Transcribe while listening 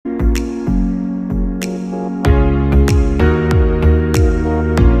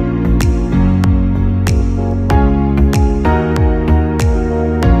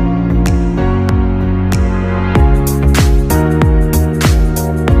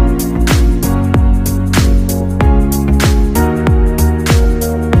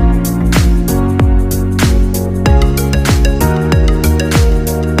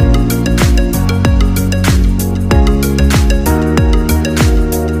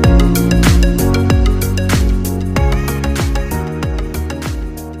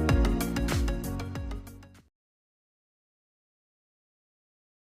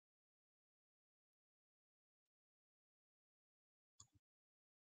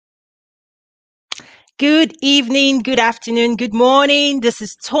Good evening, good afternoon, good morning. This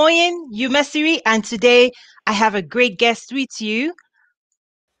is Toyin Umesiri, and today I have a great guest with you.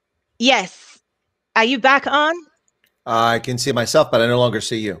 Yes, are you back on? I can see myself, but I no longer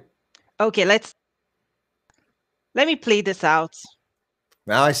see you. Okay, let me play this out.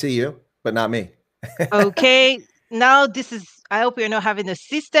 Now I see you, but not me. Okay, now this is. I hope we're not having the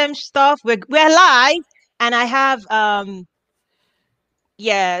system stuff. We're live, and I have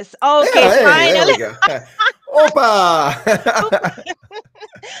yes. Okay, Yeah, hey, there we finally, go. Opa!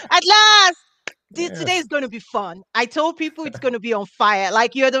 at last. Today Yes, is going to be fun. I told people it's going to be on fire.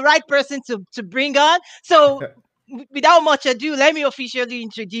 Like you're the right person to bring on. So without much ado, let me officially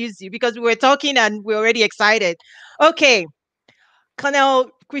introduce you because we were talking and we're already excited. Okay, Colonel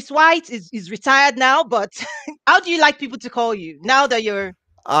Chris White is retired now, but how do you like people to call you now that you're?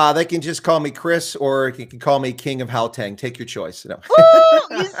 they can just call me Chris, or you can call me King of Haotang. Take your choice. No. Oh,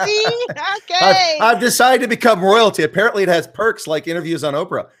 you see? I've, Okay. I've decided to become royalty. Apparently, it has perks like interviews on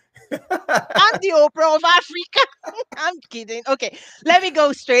Oprah. I'm the Oprah of Africa. I'm kidding. Okay, let me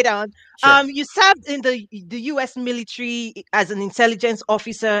go straight on. Sure. You served in the U.S. military as an intelligence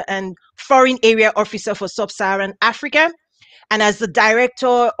officer and foreign area officer for sub-Saharan Africa, and as the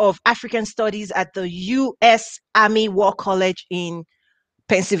director of African Studies at the U.S. Army War College in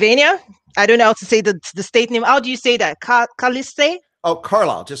Pennsylvania. I don't know how to say the state name. How do you say that? Caliste? Oh,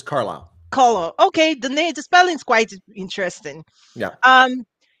 Carlisle, just Carlisle. Color. Okay, the spelling is quite interesting. Yeah. Um,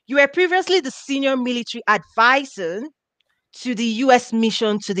 you were previously the senior military advisor to the U.S.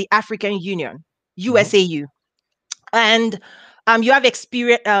 mission to the African Union, Mhm. USAU, and you have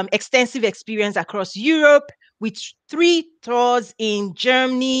extensive experience across Europe with three tours in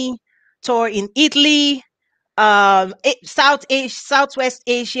Germany, tour in Italy, Southwest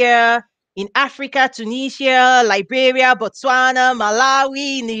Asia, in Africa, Tunisia, Liberia, Botswana,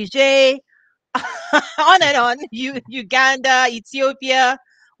 Malawi, Niger, on and on. Uganda, Ethiopia.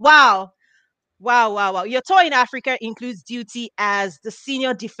 Wow. Wow, wow, wow. Your tour in Africa includes duty as the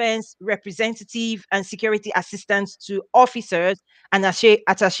senior defense representative and security assistant to officers and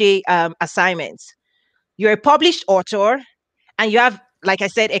attaché assignments. You're a published author and you have, like I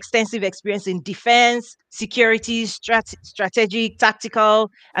said, extensive experience in defense, security, strategic, tactical,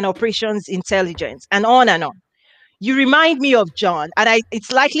 and operations intelligence, and on and on. You remind me of John, and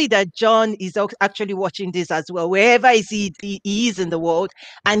it's likely that John is actually watching this as well, wherever he is in the world.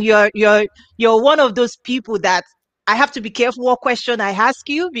 And you're one of those people that I have to be careful what question I ask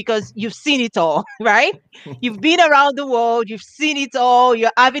you because you've seen it all, right? You've been around the world, you've seen it all, you're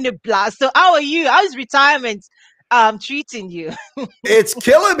having a blast. So how are you? How's retirement treating you? It's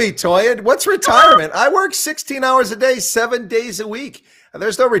killing me, Toyin. What's retirement? I work 16 hours a day, 7 days a week.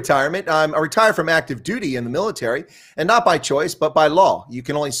 There's no retirement. I retired from active duty in the military, and not by choice, but by law. You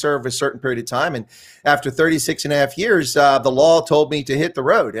can only serve a certain period of time. And after 36 and a half years, the law told me to hit the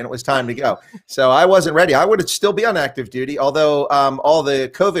road, and it was time to go. So I wasn't ready. I would still be on active duty, although all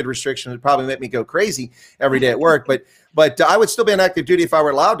the COVID restrictions would probably make me go crazy every day at work. But I would still be on active duty if I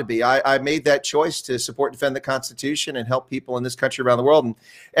were allowed to be. I made that choice to support and defend the Constitution and help people in this country around the world.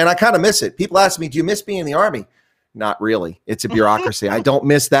 And I kind of miss it. People ask me, do you miss being in the Army? Not really. It's a bureaucracy. I don't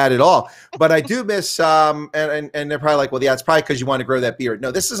miss that at all. But I do miss, and they're probably like, well, yeah, it's probably because you want to grow that beard.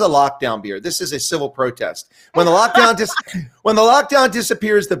 No, this is a lockdown beard. This is a civil protest. When the lockdown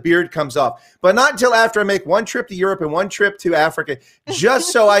disappears, the beard comes off. But not until after I make one trip to Europe and one trip to Africa,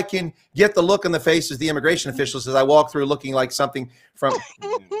 just so I can get the look on the faces of the immigration officials as I walk through looking like something from.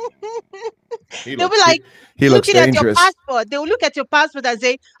 They'll be like He looks looking at your dangerous. passport. They'll look at your passport and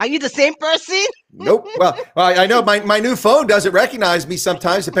say, "Are you the same person?" Nope. Well, I know my new phone doesn't recognize me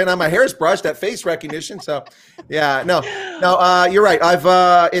sometimes, depending on my hair's brushed, that face recognition. So, yeah, no, you're right.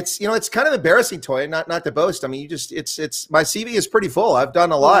 It's kind of embarrassing, Toy. Not to boast. I mean, it's my CV is pretty full. I've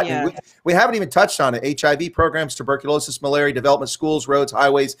done a Oh lot, and yeah. we haven't even touched on it. HIV programs, tuberculosis, malaria, development, schools, roads,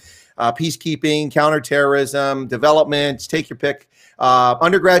 highways, peacekeeping, counterterrorism, development. Take your pick.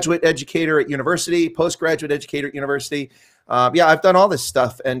 Undergraduate educator at university, postgraduate educator at university. Yeah, I've done all this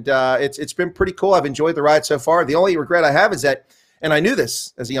stuff, and it's been pretty cool. I've enjoyed the ride so far. The only regret I have is that, and I knew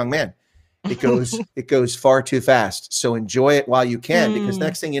this as a young man, it goes far too fast. So enjoy it while you can, because Mm.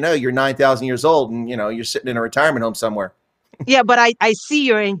 next thing you know, you're 9,000 years old, and you're sitting in a retirement home somewhere. Yeah, but I see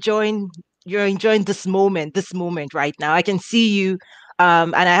you're enjoying this moment right now. I can see you,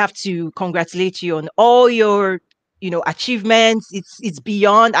 and I have to congratulate you on all your achievements. It's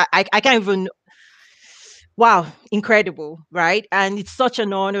beyond. I can't even. Wow, incredible, right? And it's such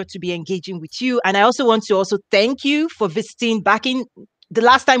an honor to be engaging with you. And I also want to also thank you for visiting back in the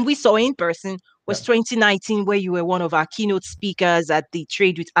last time we saw in person was Yeah. 2019, where you were one of our keynote speakers at the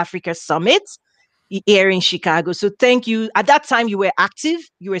Trade with Africa Summit. here in Chicago. So thank you. At that time, you were active.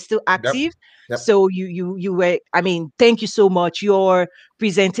 You were still Yep. active. Yep. So you were. I mean, thank you so much. Your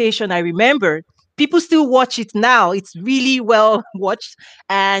presentation, I remember. People still watch it now. It's really well watched,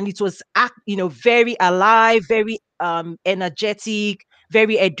 and it was very alive, very energetic,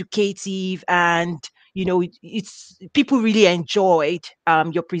 very educative, and it's people really enjoyed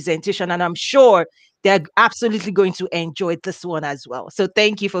your presentation, and I'm sure they're absolutely going to enjoy this one as well. So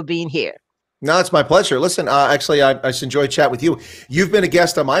thank you for being here. No, it's my pleasure. Listen, actually, I just enjoyed chat with you. You've been a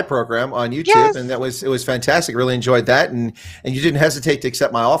guest on my program on YouTube, and Yes. it was fantastic. Really enjoyed that, and you didn't hesitate to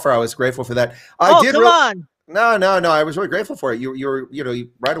accept my offer. I was grateful for that. I Oh, did. come on. No. I was really grateful for it.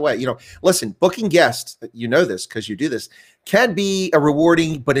 Right away. Listen, booking guests. You know this because you do this can be a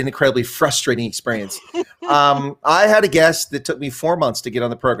rewarding but an incredibly frustrating experience. I had a guest that took me 4 months to get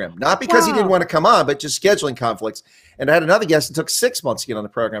on the program, not because he didn't Wow. want to come on, but just scheduling conflicts. And I had another guest that took 6 months to get on the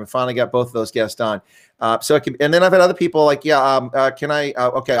program, and finally got both of those guests on. And then I've had other people like, can I?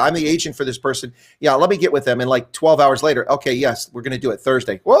 Okay, I'm the agent for this person. Yeah, let me get with them. And like 12 hours later, okay, yes, we're going to do it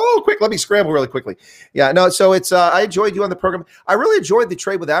Thursday. Whoa, quick, let me scramble really quickly. Yeah, no. So it's I enjoyed you on the program. I really enjoyed the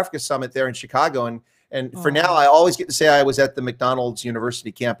Trade with Africa Summit there in Chicago, and for now, Oh. I always get to say I was at the McDonald's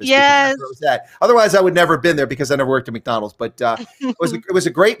University campus because that's Yes. where I was at. Otherwise, I would never have been there because I never worked at McDonald's. But it was a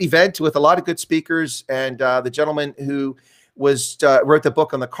great event with a lot of good speakers, and the gentleman who wrote the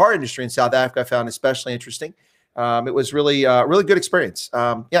book on the car industry in South Africa I found especially interesting. It was really good experience.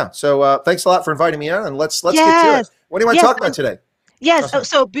 So thanks a lot for inviting me on, and let's get to it. Yes. What do you want to Yes. talk about today? Yes. Oh, sorry.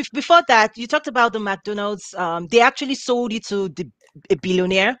 So before that, you talked about the McDonald's. They actually sold it to a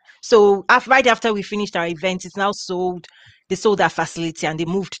billionaire. So right after we finished our event, it's now sold. They sold that facility and they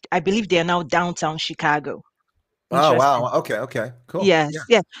moved. I believe they are now downtown Chicago. Oh, Interesting. wow. Okay, cool. Yes. Yeah.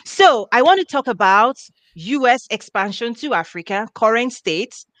 Yeah. So I want to talk about U.S. expansion to Africa, current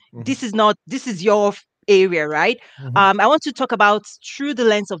states. Mhm. This is your area, right? Mhm. I want to talk about through the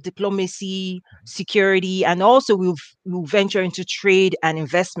lens of diplomacy, security, and also we'll venture into trade and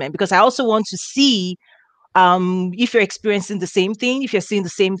investment because I also want to see if you're experiencing the same thing, if you're seeing the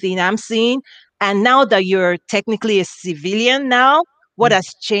same thing I'm seeing. And now that you're technically a civilian now, what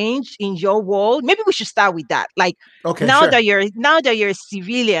has changed in your world? Maybe we should start with that. Like Okay, sure. now that you're a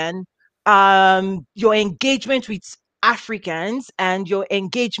civilian, your engagement with Africans and your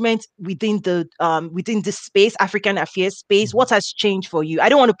engagement within the space, African affairs space, Mhm. what has changed for you? I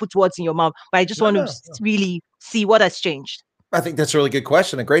don't want to put words in your mouth, but I just No, want to no, no. really see what has changed. I think that's a really good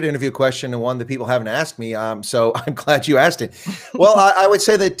question, a great interview question, and one that people haven't asked me. So I'm glad you asked it. Well, I would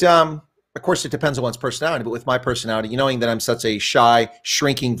say that, of course, it depends on one's personality. But with my personality, knowing that I'm such a shy,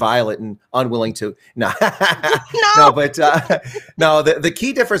 shrinking violet and unwilling to, no, no, No. but no. The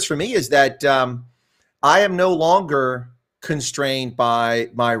key difference for me is that I am no longer constrained by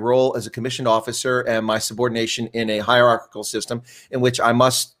my role as a commissioned officer and my subordination in a hierarchical system in which I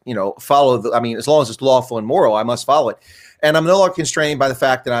must, follow as long as it's lawful and moral, I must follow it. And I'm no longer constrained by the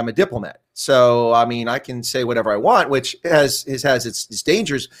fact that I'm a diplomat. So, I can say whatever I want, which has its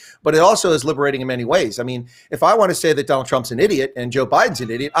dangers, but it also is liberating in many ways. If I want to say that Donald Trump's an idiot and Joe Biden's an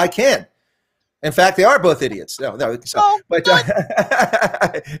idiot, I can. In fact, they are both idiots. No. So, Oh, but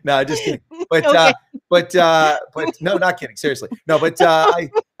God. no, just kidding. But Okay. but no, not kidding. Seriously, no. But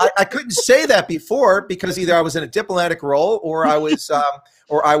I couldn't say that before because either I was in a diplomatic role or I was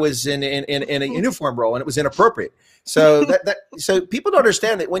in a uniform role, and it was inappropriate. So so people don't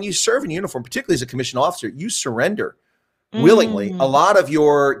understand that when you serve in uniform, particularly as a commissioned officer, you surrender willingly a Mm, lot of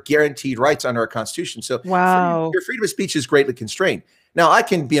your guaranteed rights under our Constitution. So wow. your freedom of speech is greatly constrained. Now, I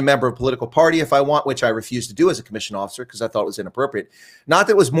can be a member of a political party if I want, which I refused to do as a commissioned officer because I thought it was inappropriate. Not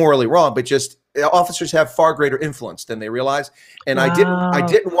that it was morally wrong, but just officers have far greater influence than they realize. And I Wow.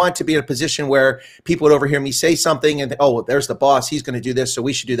 didn't want to be in a position where people would overhear me say something and, oh, well, there's the boss. He's going to do this, so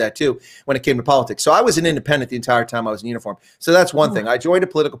we should do that too when it came to politics. So I was an independent the entire time I was in uniform. So that's one Oh, thing. I joined a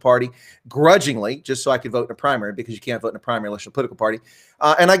political party grudgingly just so I could vote in a primary because you can't vote in a primary unless you're a political party.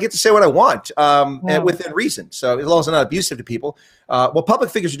 And I get to say what I want and wow. within reason. So as long as I'm not abusive to people. Well, public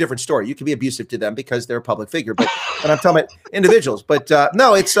figures are a different story. You can be abusive to them because they're a public figure, but I'm talking about individuals. But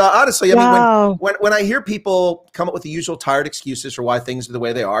no, it's honestly, Wow. when I hear people come up with the usual tired excuses for why things are the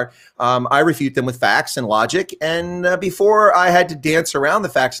way they are, I refute them with facts and logic. And before I had to dance around the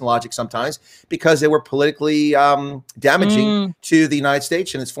facts and logic sometimes because they were politically damaging Mm, to the United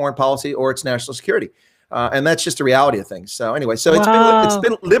States and its foreign policy or its national security. And that's just the reality of things. So anyway, so it's wow.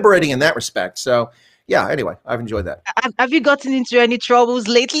 been liberating in that respect. So yeah, anyway, I've enjoyed that. Have you gotten into any troubles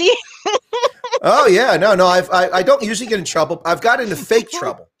lately? Oh yeah, no, I don't usually get in trouble. I've got into fake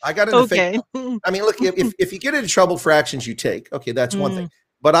trouble. I got into fake Okay. trouble. Look, if you get into trouble for actions you take, okay, that's one thing. Mm,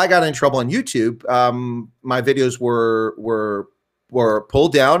 but I got in trouble on YouTube. My videos were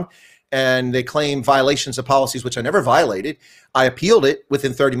pulled down, and they claim violations of policies, which I never violated. I appealed it.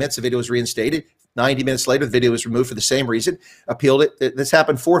 Within 30 minutes, the video was reinstated. 90 minutes later, the video was removed for the same reason. Appealed it. This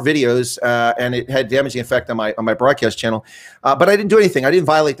happened 4 videos, and it had damaging effect on my broadcast channel. But I didn't do anything. I didn't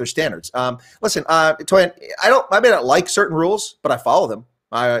violate their standards. Listen, Toyin, I may not like certain rules, but I follow them.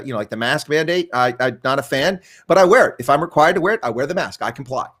 Like the mask mandate, I'm not a fan, but I wear it. If I'm required to wear it, I wear the mask. I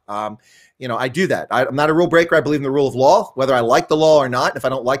comply. I do that. I'm not a rule breaker. I believe in the rule of law, whether I like the law or not. If I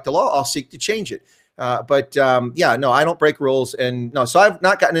don't like the law, I'll seek to change it. No, I don't break rules. And no, so I've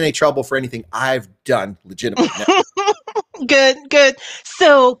not gotten in any trouble for anything I've done legitimately. Good.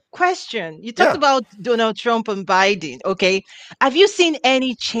 So, question, you talked about Donald Trump and Biden. Okay. Have you seen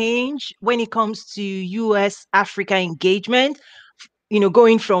any change when it comes to US Africa engagement?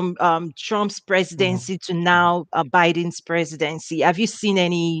 Going from Trump's presidency to now Biden's presidency. Have you seen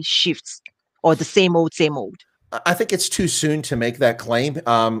any shifts or the same old, same old? I think it's too soon to make that claim.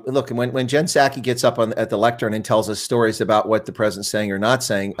 Look, when Jen Psaki gets up at the lectern and tells us stories about what the president's saying or not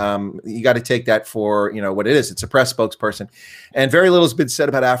saying, you got to take that for what it is. It's a press spokesperson, and very little has been said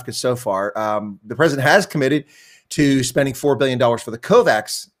about Africa so far. The president has committed to spending $4 billion for the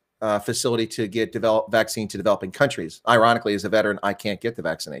COVAX facility to get vaccine to developing countries. Ironically, as a veteran, I can't get the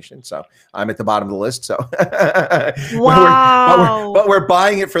vaccination, so I'm at the bottom of the list. So, wow! but we're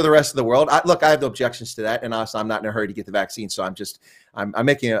buying it for the rest of the world. I have no objections to that, and honestly, I'm not in a hurry to get the vaccine. So I'm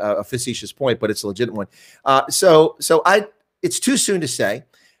making a facetious point, but it's a legitimate one. It's too soon to say.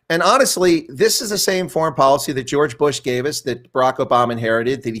 And honestly, this is the same foreign policy that George Bush gave us, that Barack Obama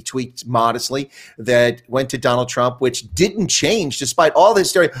inherited, that he tweaked modestly, that went to Donald Trump, which didn't change despite all this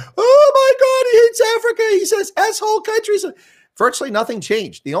story. Oh my God, he hates Africa. He says asshole countries. Virtually nothing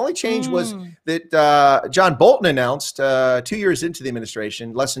changed. The only change was that John Bolton announced 2 years into the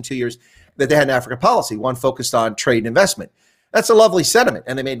administration, less than 2 years, that they had an Africa policy, one focused on trade and investment. That's a lovely sentiment.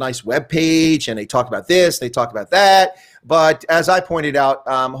 And they made a nice web page, and they talk about this, they talk about that. But as I pointed out,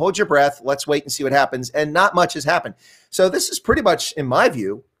 hold your breath. Let's wait and see what happens. And not much has happened. So this is pretty much, in my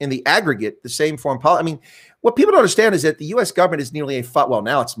view, in the aggregate, the same foreign policy. I mean, what people don't understand is that the U.S. government is nearly well,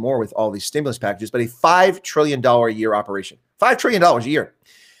 now it's more with all these stimulus packages, but a $5 trillion a year operation. $5 trillion a year.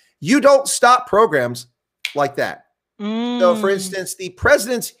 You don't stop programs like that. So, for instance, the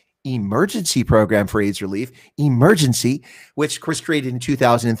president's emergency program for AIDS relief, emergency, which was created in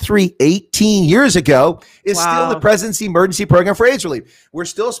 2003, 18 years ago, is still the president's emergency program for AIDS relief. We're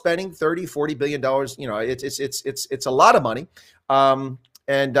still spending $30-40 billion. It's a lot of money. And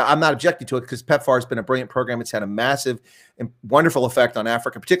I'm not objecting to it, because PEPFAR has been a brilliant program. It's had a massive and wonderful effect on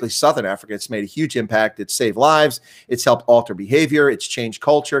Africa, particularly Southern Africa. It's made a huge impact. It's saved lives. It's helped alter behavior. It's changed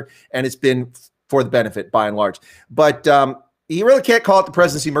culture, and it's been for the benefit by and large. But you really can't call it the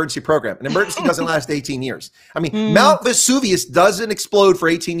president's emergency program. An emergency doesn't last 18 years. I mean, Mount Vesuvius doesn't explode for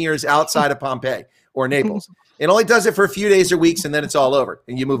 18 years outside of Pompeii or Naples. It only does it for a few days or weeks, and then it's all over,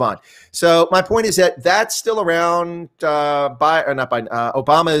 and you move on. So my point is that that's still around. Obama's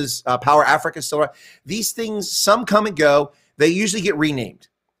Power Africa is still around. These things, some come and go. They usually get renamed.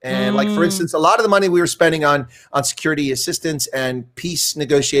 And like, for instance, a lot of the money we were spending on security assistance and peace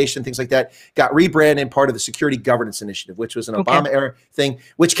negotiation, things like that, got rebranded in part of the Security Governance Initiative, which was an Obama-era thing,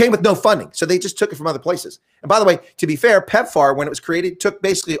 which came with no funding. So they just took it from other places. And by the way, to be fair, PEPFAR, when it was created, took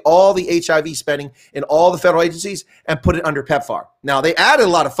basically all the HIV spending in all the federal agencies and put it under PEPFAR. Now, they added a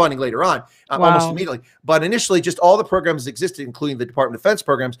lot of funding later on, almost immediately. But initially, just all the programs that existed, including the Department of Defense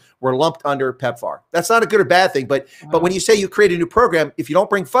programs, were lumped under PEPFAR. That's not a good or bad thing. But when you say you create a new program, if you don't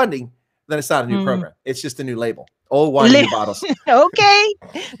bring funding, then it's not a new program. It's just a new label. Old wine in new bottles. Okay,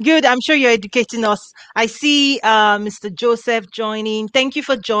 good. I'm sure you're educating us. I see Mr. Joseph joining. Thank you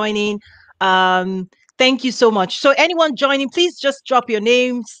for joining. Thank you so much. So anyone joining, please just drop your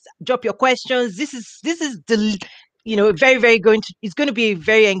names, drop your questions. This is the it's going to be a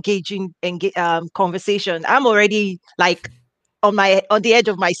very engaging conversation. I'm already like on the edge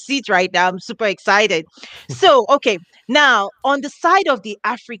of my seat right now. I'm super excited. So, okay, now on the side of the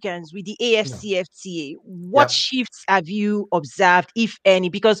Africans with the AFCFTA, what shifts have you observed, if any?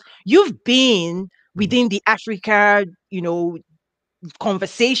 Because you've been within the Africa,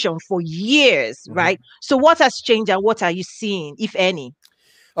 conversation for years, right? So what has changed, and what are you seeing, if any?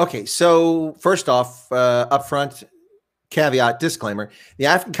 Okay, so first off, upfront, caveat, disclaimer, the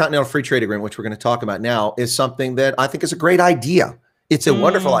African Continental Free Trade Agreement, which we're going to talk about now, is something that I think is a great idea. It's a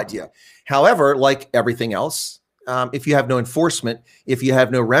wonderful idea. However, like everything else, if you have no enforcement, if you have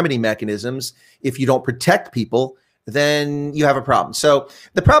no remedy mechanisms, if you don't protect people, then you have a problem. So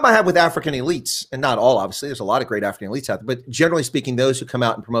the problem I have with African elites, and not all, obviously, there's a lot of great African elites out there, but generally speaking, those who come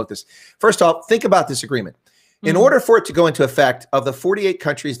out and promote this, first off, think about this agreement. In order for it to go into effect, of the 48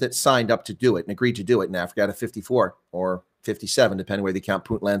 countries that signed up to do it and agreed to do it in Africa, out of 54 or 57, depending where they count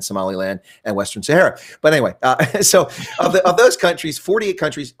Puntland, Somaliland, and Western Sahara. But anyway, so of those countries, 48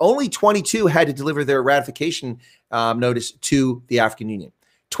 countries, only 22 had to deliver their ratification notice to the African Union.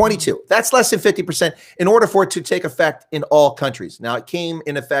 22. That's less than 50% in order for it to take effect in all countries. Now, it came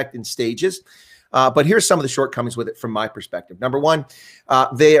in effect in stages. But here's some of the shortcomings with it from my perspective. Number one,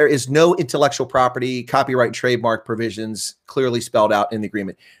 there is no intellectual property, copyright, and trademark provisions clearly spelled out in the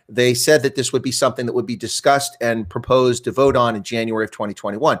agreement. They said that this would be something that would be discussed and proposed to vote on in January of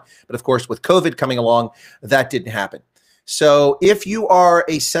 2021. But of course, with COVID coming along, that didn't happen. So if you are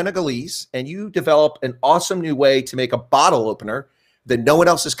a Senegalese and you develop an awesome new way to make a bottle opener that no one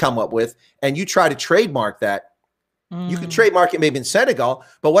else has come up with, and you try to trademark that, you can trademark it maybe in Senegal,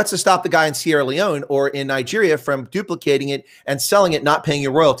 but what's to stop the guy in Sierra Leone or in Nigeria from duplicating it and selling it, not paying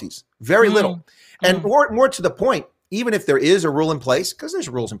your royalties? Very little. And more to the point, even if there is a rule in place, because there's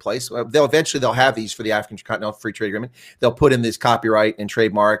rules in place, they'll have these for the African Continental Free Trade Agreement. They'll put in this copyright and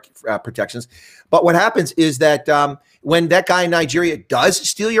trademark protections. But what happens is that when that guy in Nigeria does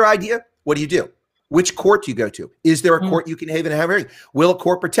steal your idea, what do? Which court do you go to? Is there a court you can even have hearing? Will a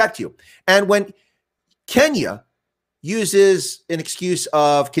court protect you? And when Kenya uses an excuse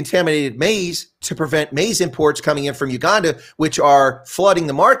of contaminated maize to prevent maize imports coming in from Uganda, which are flooding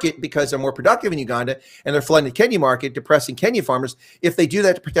the market because they're more productive in Uganda, and they're flooding the Kenya market, depressing Kenya farmers. If they do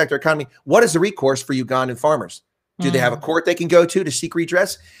that to protect their economy, what is the recourse for Ugandan farmers? Do they have a court they can go to seek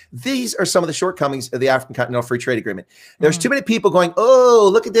redress? These are some of the shortcomings of the African Continental Free Trade Agreement. There's too many people going, oh,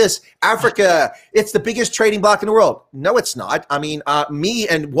 look at this, Africa, it's the biggest trading bloc in the world. No, it's not. I mean, me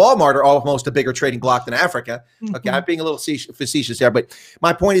and Walmart are almost a bigger trading bloc than Africa. Okay, I'm being a little facetious there, but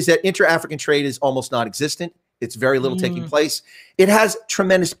my point is that inter-African trade is almost non-existent. It's very little taking place. It has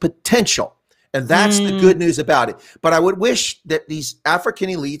tremendous potential, and that's the good news about it. But I would wish that these African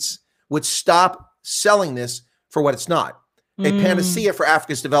elites would stop selling this for what it's not, a panacea for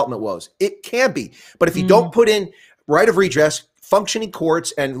Africa's development woes. It can be, but if you don't put in right of redress, functioning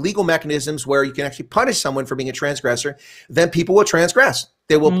courts, and legal mechanisms where you can actually punish someone for being a transgressor, then people will transgress.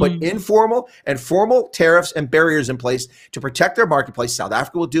 They will put informal and formal tariffs and barriers in place to protect their marketplace. South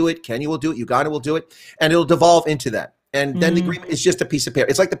Africa will do it, Kenya will do it, Uganda will do it, and it'll devolve into that. And then the agreement is just a piece of paper.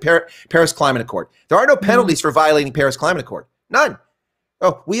 It's like the Paris Climate Accord. There are no penalties for violating Paris Climate Accord. None.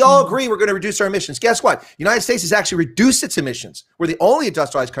 Oh, we all agree we're going to reduce our emissions. Guess what? The United States has actually reduced its emissions. We're the only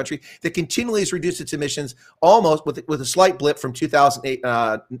industrialized country that continually has reduced its emissions almost with a slight blip from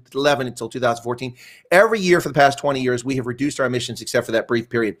 2011 until 2014. Every year for the past 20 years, we have reduced our emissions except for that brief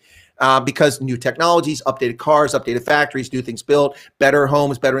period because new technologies, updated cars, updated factories, new things built, better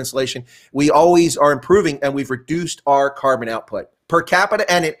homes, better insulation. We always are improving, and we've reduced our carbon output per capita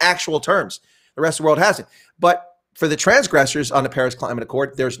and in actual terms. The rest of the world hasn't. But for the transgressors on the Paris Climate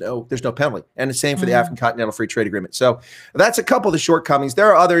Accord, there's no penalty, and the same for the African Continental Free Trade Agreement. So that's a couple of the shortcomings. There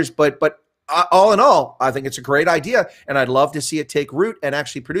are others, but all in all, I think it's a great idea, and I'd love to see it take root and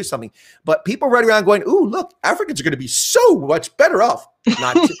actually produce something. But people running around going, "Ooh, look, Africans are going to be so much better off."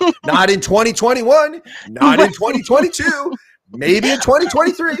 Not in 2021, not in 2022, maybe in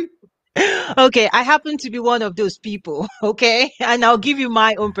 2023. Okay, I happen to be one of those people, okay? And I'll give you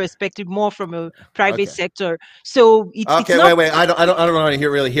my own perspective more from a private sector. So it's not... wait. I don't want to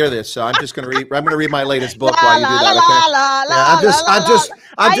really hear this. So I'm just going to read. I'm going to read my latest book while you do that. Okay.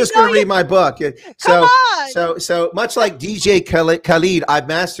 I'm just going to read my book. So much like DJ Khalid, I've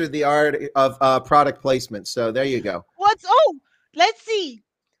mastered the art of product placement. So there you go. Let's see.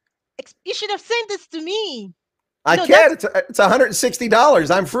 You should have sent this to me. I can't. It's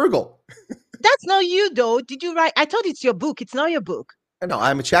 $160. I'm frugal. That's not you, though. Did you write? I thought it's your book. It's not your book. No,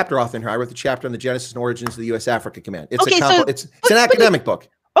 I'm a chapter author in here. I wrote the chapter on the genesis and origins of the U.S. Africa Command. It's an academic book.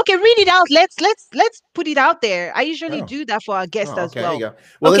 Okay, read it out. Let's put it out there. I usually do that for our guests as well. There you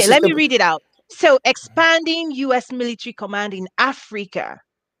go. Okay, let me read it out. So, expanding U.S. military command in Africa.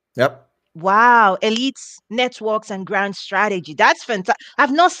 Yep. Wow, elites, networks, and grand strategy. That's fantastic.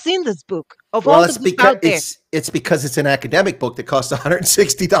 I've not seen this book. It's because it's an academic book that costs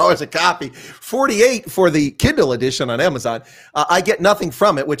 $160 a copy, $48 for the Kindle edition on Amazon. I get nothing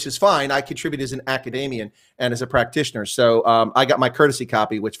from it, which is fine. I contribute as an academician and as a practitioner. So I got my courtesy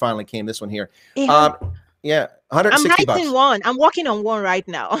copy, which finally came. This one here. $160. I'm writing one. I'm working on one right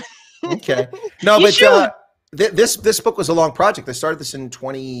now. Okay. No, but this book was a long project. I started this in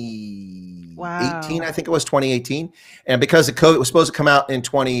 20 2018, Wow. I think it was 2018. And because of COVID, it was supposed to come out in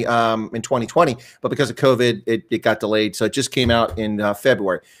 2020, but because of COVID, it got delayed. So it just came out in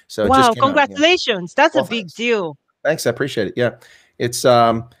February. So it just Wow. came out. Yeah. Congratulations. That's a Well, big thanks. deal. Thanks. I appreciate it. Yeah. It's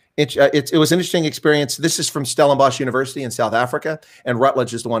it was an interesting experience. This is from Stellenbosch University in South Africa, and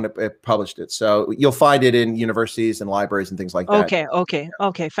Rutledge is the one that published it. So you'll find it in universities and libraries and things like that. Okay, okay,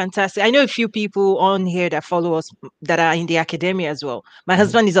 okay, fantastic. I know a few people on here that follow us that are in the academia as well. My Mhm.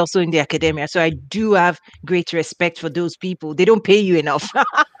 husband is also in the academia, so I do have great respect for those people. They don't pay you enough.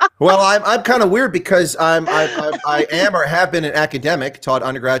 Well, I'm kind of weird because I am or have been an academic, taught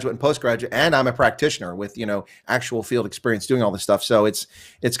undergraduate and postgraduate, and I'm a practitioner with actual field experience doing all this stuff. So it's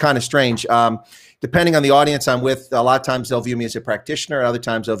kind of strange. Depending on the audience I'm with, a lot of times they'll view me as a practitioner, other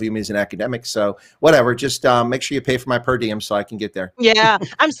times they'll view me as an academic. So whatever, just make sure you pay for my per diem so I can get there. Yeah,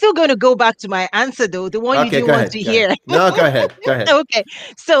 I'm still going to go back to my answer though, the one you Okay, didn't go want ahead. to Go ahead. hear. No, go ahead. Go ahead. Okay,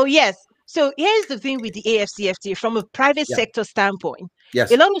 so yes, so here's the thing with the AFCFTA from a private Yeah. sector standpoint. A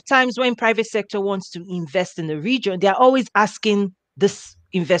Yes. lot of times when private sector wants to invest in a region, they're always asking this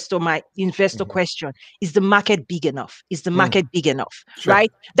investor Mhm. question: is the market big enough? Is the Mm, market big enough? sure. Right?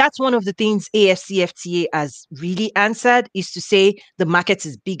 That's one of the things AFCFTA has really answered, is to say the market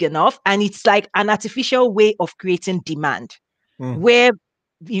is big enough, and it's like an artificial way of creating demand Mm, where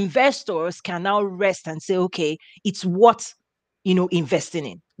investors can now rest and say, okay, it's what investing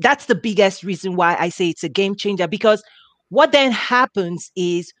in. That's the biggest reason why I say it's a game changer, because what then happens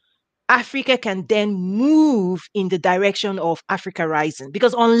is Africa can then move in the direction of Africa rising.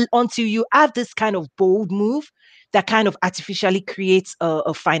 Because until you have this kind of bold move that kind of artificially creates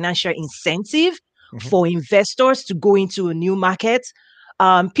a financial incentive mhm. for investors to go into a new market,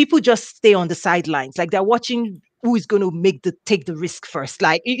 people just stay on the sidelines. Like they're watching who is going to take the risk first.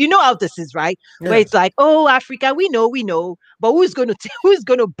 Like you know how this is, right? Where Yeah. it's like, oh, Africa, we know, but who's going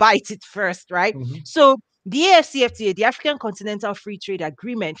to bite it first, right? Mhm. So the AFCFTA, the African Continental Free Trade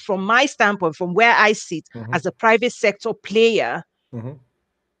Agreement, from my standpoint, from where I sit Mhm. as a private sector player, Mhm.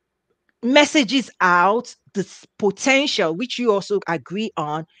 messages out this potential, which you also agree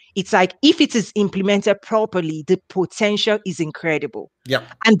on. It's like if it is implemented properly, the potential is incredible. Yeah.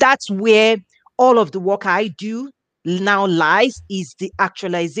 And that's where all of the work I do now lies, is the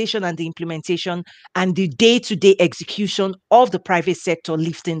actualization and the implementation and the day-to-day execution of the private sector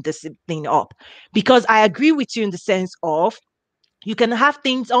lifting this thing up. Because I agree with you in the sense of you can have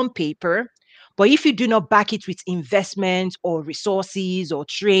things on paper, but if you do not back it with investment or resources or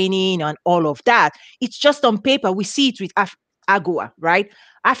training and all of that, it's just on paper. We see it with AGOA, right?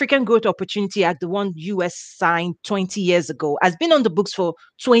 African Growth Opportunity Act, the one US signed 20 years ago, has been on the books for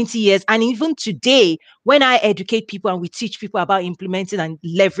 20 years. And even today, when I educate people and we teach people about implementing and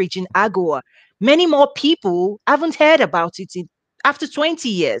leveraging AGOA, many more people haven't heard about it after 20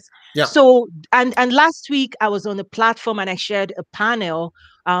 years. Yeah. So, and last week I was on a platform and I shared a panel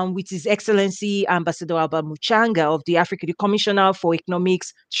with His Excellency Ambassador Alba Muchanga of the Commissioner for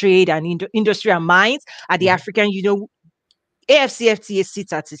Economics, Trade and Industry and Mines at the Mhm. African Union. AFCFTA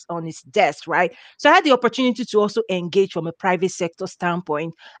sits on its desk, right? So I had the opportunity to also engage from a private sector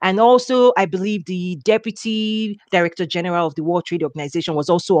standpoint. And also, I believe the Deputy Director General of the World Trade Organization was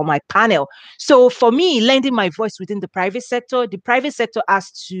also on my panel. So for me, lending my voice within the private sector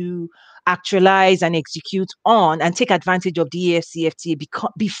has to actualize and execute on and take advantage of the AFCFTA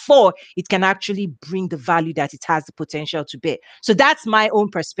before it can actually bring the value that it has the potential to be. So that's my own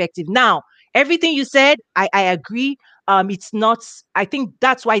perspective. Now, everything you said, I agree. It's not, I think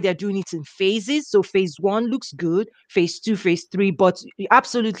that's why they're doing it in phases. So phase one looks good, phase two, phase three, but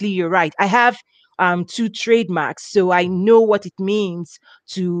absolutely you're right. I have two trademarks, so I know what it means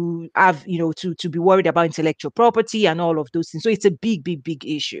to have, to be worried about intellectual property and all of those things. So it's a big, big, big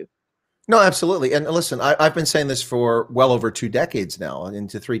issue. No, absolutely. And listen, I've been saying this for well over 2 decades now,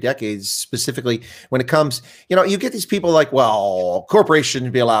 into 3 decades, specifically when it comes, you get these people like, well, corporations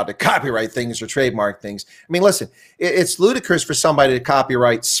should be allowed to copyright things or trademark things. I mean, listen, it's ludicrous for somebody to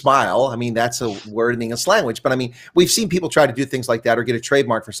copyright smile. I mean, that's a word in English language, but I mean, we've seen people try to do things like that or get a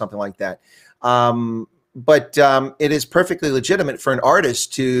trademark for something like that. But it is perfectly legitimate for an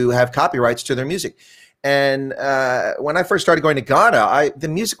artist to have copyrights to their music. And when I first started going to Ghana, the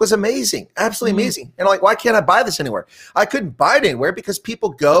music was amazing, absolutely Mm, amazing. And I'm like, why can't I buy this anywhere? I couldn't buy it anywhere because people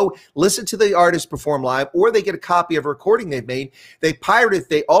go listen to the artist perform live, or they get a copy of a recording they've made. They pirate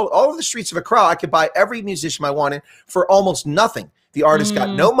it. All of the streets of Accra, I could buy every musician I wanted for almost nothing. The artist got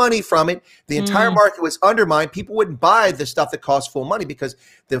mm, no money from it. The entire mm, market was undermined. People wouldn't buy the stuff that costs full money because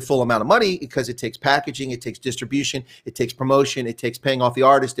the full amount of money, because it takes packaging, it takes distribution, it takes promotion, it takes paying off the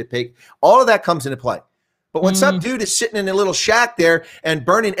artist, all of that comes into play. But when some dude is sitting in a little shack there and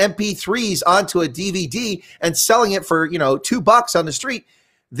burning MP3s onto a DVD and selling it for, $2 on the street,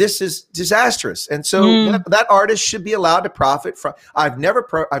 this is disastrous. And so that artist should be allowed to profit from. I've never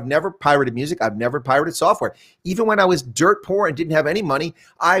pirated music. I've never pirated software. Even when I was dirt poor and didn't have any money,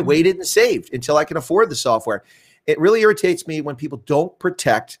 I waited and saved until I can afford the software. It really irritates me when people don't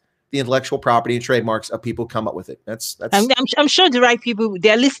protect the intellectual property and trademarks of people who come up with it. That's. I'm sure the right people,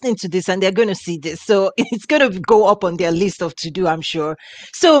 they're listening to this and they're going to see this. So it's going to go up on their list of to do, I'm sure.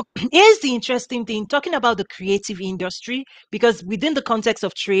 So here's the interesting thing, talking about the creative industry, because within the context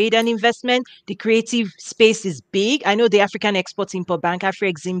of trade and investment, the creative space is big. I know the African Export-Import Bank,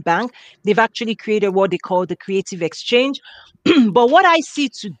 Afrexim Bank, they've actually created what they call the Creative Exchange. But what I see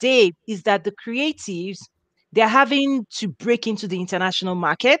today is that the creatives, they're having to break into the international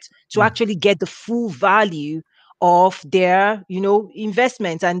market to actually get the full value of their,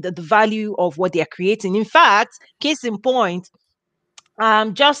 investments and the value of what they're creating. In fact, case in point,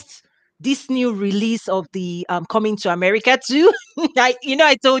 just this new release of the Coming to America too.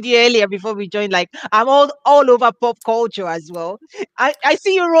 I told you earlier before we joined, like I'm all over pop culture as well. I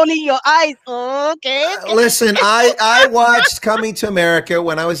see you rolling your eyes. Okay. Listen, I watched Coming to America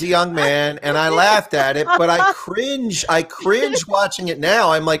when I was a young man, and I laughed at it, but I cringe watching it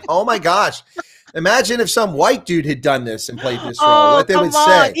now. I'm like, oh my gosh. Imagine if some white dude had done this and played this role, what they would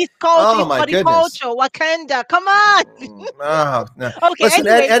say. It's called for the culture, Wakanda. Come on. Oh, no. Okay, listen,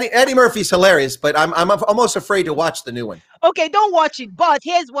 anyway. Eddie Murphy's hilarious, but I'm almost afraid to watch the new one. Okay, don't watch it. But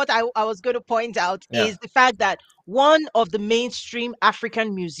here's what I was going to point out is the fact that one of the mainstream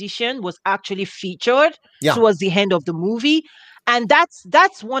African musicians was actually featured towards the end of the movie. And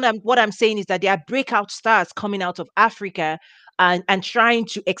that's what I'm saying is that there are breakout stars coming out of Africa and trying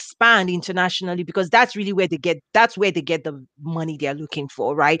to expand internationally, because that's really where they get the money they're looking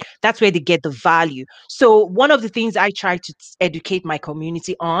for, right? That's where they get the value. So one of the things I try to educate my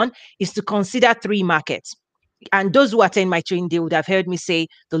community on is to consider 3 markets. And those who attend my training, they would have heard me say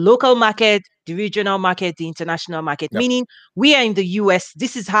the local market, the regional market, the international market, meaning we are in the US.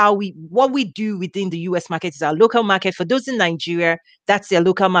 This is what we do within the US market is our local market. For those in Nigeria, that's their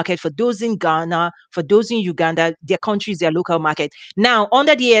local market. For those in Ghana, for those in Uganda, their country is their local market. Now,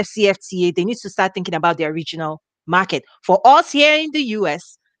 under the AfCFTA, they need to start thinking about their regional market. For us here in the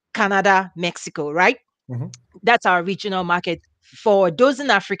US, Canada, Mexico, right? That's our regional market. For those in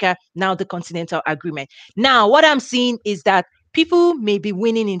Africa, now the Continental Agreement. Now, what I'm seeing is that people may be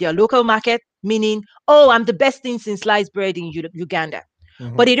winning in their local market, meaning, I'm the best thing since sliced bread in Uganda.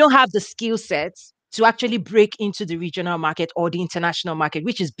 But they don't have the skill sets to actually break into the regional market or the international market,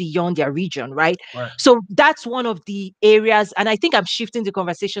 which is beyond their region, right? So that's one of the areas. And I think I'm shifting the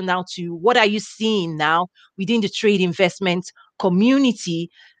conversation now to what are you seeing now within the trade investment community?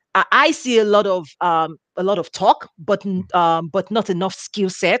 I see a lot of talk, but not enough skill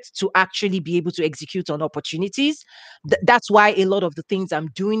set to actually be able to execute on opportunities. That's why a lot of the things I'm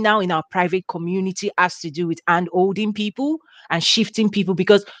doing now in our private community has to do with hand-holding people and shifting people,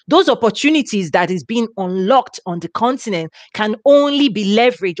 because those opportunities that is being unlocked on the continent can only be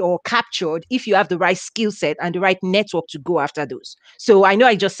leveraged or captured if you have the right skill set and the right network to go after those. So I know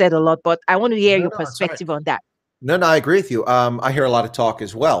I just said a lot, but I want to hear your perspective on that. No, I agree with you. I hear a lot of talk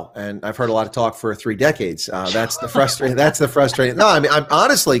as well, and I've heard a lot of talk for 3 decades. That's the frustrating. That's the frustrating. No, I mean, I'm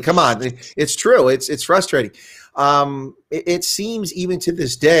honestly, come on, it's true. It's frustrating. It seems even to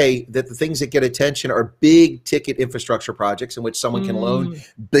this day that the things that get attention are big ticket infrastructure projects in which someone can loan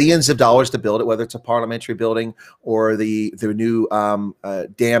billions of dollars to build it, whether it's a parliamentary building or the new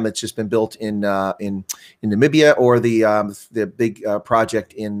dam that's just been built in Namibia, or the big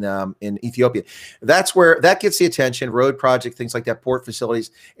project in Ethiopia. That's where that gets the attention. Road project, things like that, port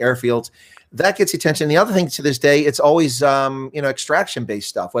facilities, airfields. That gets attention. The other thing to this day, it's always extraction-based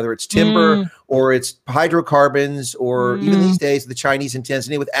stuff, whether it's timber or it's hydrocarbons, or even these days the Chinese in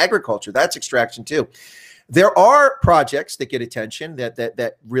Tanzania with agriculture. That's extraction too. There are projects that get attention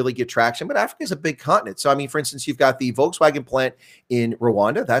that really get traction, but Africa is a big continent. So I mean, for instance, you've got the Volkswagen plant in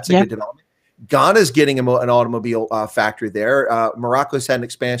Rwanda. That's a good development. Ghana's getting an automobile factory there. Morocco's had an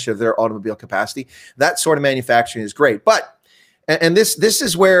expansion of their automobile capacity. That sort of manufacturing is great. But and this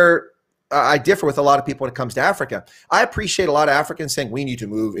is where I differ with a lot of people when it comes to Africa. I appreciate a lot of Africans saying we need to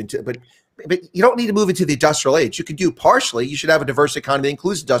move into, but you don't need to move into the industrial age. You can do partially. You should have a diverse economy that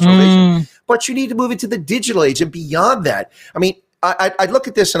includes industrialization, but you need to move into the digital age and beyond that. I mean, I look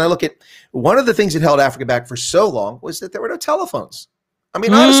at this and I look at one of the things that held Africa back for so long was that there were no telephones. I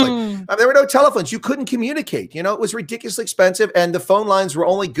mean, honestly, there were no telephones. You couldn't communicate. You know, it was ridiculously expensive, and the phone lines were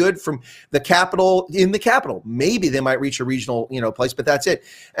only good from the capital in the capital. Maybe they might reach a regional, place, but that's it.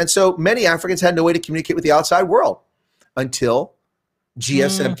 And so many Africans had no way to communicate with the outside world until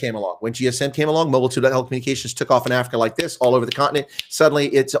GSM came along. When GSM came along, mobile telecommunications took off in Africa like this, all over the continent. Suddenly,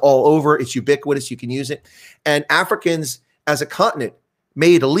 it's all over. It's ubiquitous. You can use it. And Africans, as a continent,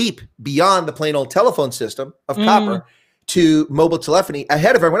 made a leap beyond the plain old telephone system of copper to mobile telephony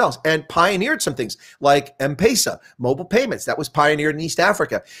ahead of everyone else, and pioneered some things like M-Pesa, mobile payments. That was pioneered in East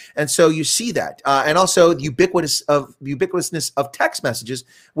Africa. And so you see that. And also the ubiquitousness of text messages,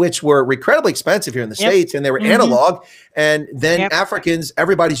 which were incredibly expensive here in the States, and they were analog. And then Africans,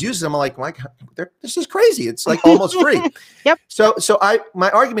 everybody's using them. I'm like, this is crazy. It's like almost free. So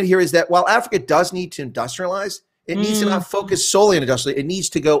my argument here is that while Africa does need to industrialize, it needs to not focus solely on industrial. It needs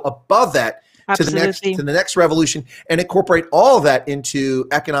to go above that to the next revolution and incorporate all of that into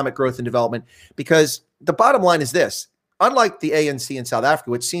economic growth and development. Because the bottom line is this: unlike the ANC in South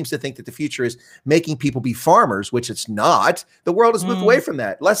Africa, which seems to think that the future is making people be farmers, which it's not, the world has moved away from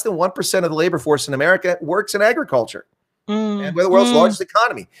that. Less than 1% of the labor force in America works in agriculture, and we're the world's largest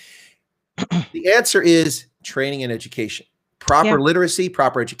economy. The answer is training and education. Proper literacy,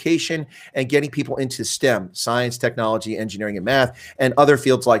 proper education, and getting people into STEM, science, technology, engineering, and math, and other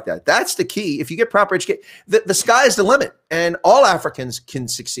fields like that. That's the key. If you get proper education, the sky is the limit, and all Africans can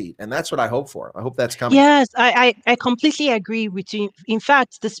succeed. And that's what I hope for. I hope that's coming. Yes, I completely agree with you. In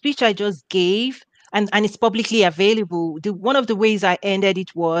fact, the speech I just gave, and it's publicly available, one of the ways I ended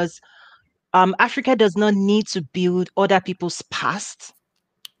it was, Africa does not need to build other people's past.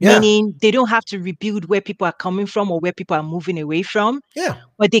 Meaning they don't have to rebuild where people are coming from or where people are moving away from.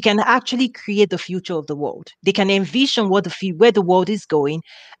 But they can actually create the future of the world. They can envision where the world is going,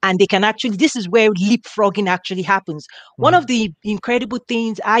 and they can actually, this is where leapfrogging actually happens. One of the incredible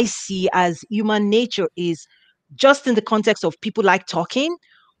things I see as human nature is, just in the context of people like talking,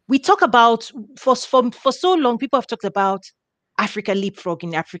 we talk about, for so long, people have talked about Africa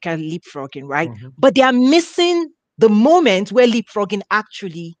leapfrogging, right? But they are missing the moment where leapfrogging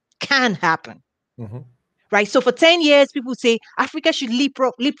actually can happen, right? So for 10 years, people say Africa should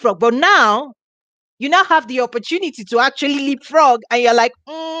leapfrog, but now you now have the opportunity to actually leapfrog, and you're like,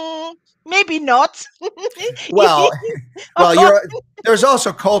 maybe not. Well, there's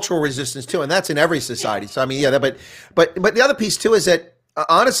also cultural resistance too, and that's in every society. So I mean, but the other piece too is that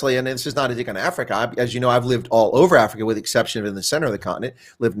honestly, and this is not a dig on Africa, as you know, I've lived all over Africa with the exception of in the center of the continent.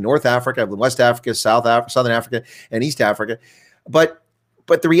 Lived in North Africa, I've lived in West Africa, Southern Africa, and East Africa. But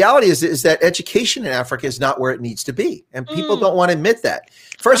the reality is that education in Africa is not where it needs to be, and people don't want to admit that.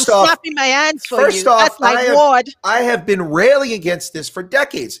 First off, snapping my hands for you. That's my ward. I have been railing against this for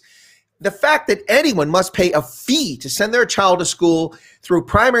decades. The fact that anyone must pay a fee to send their child to school through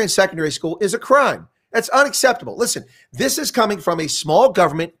primary and secondary school is a crime. That's unacceptable. Listen, this is coming from a small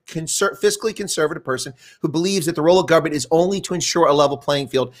government, fiscally conservative person who believes that the role of government is only to ensure a level playing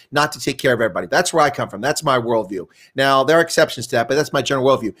field, not to take care of everybody. That's where I come from. That's my worldview. Now, there are exceptions to that, but that's my general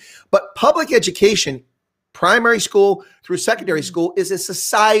worldview. But public education, primary school through secondary school, is a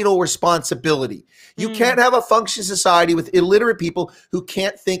societal responsibility. You can't have a functioning society with illiterate people who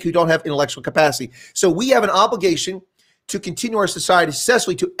can't think, who don't have intellectual capacity. So we have an obligation to continue our society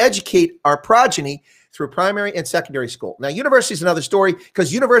successfully, to educate our progeny through primary and secondary school. Now, university is another story,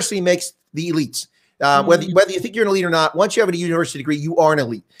 because university makes the elites. Whether you think you're an elite or not, once you have a university degree, you are an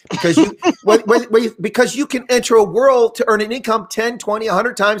elite, because because you can enter a world to earn an income 10, 20,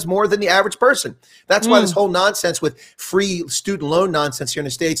 100 times more than the average person. That's why this whole nonsense with free student loan nonsense here in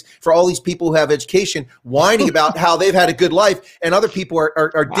the States, for all these people who have education whining about how they've had a good life, and other people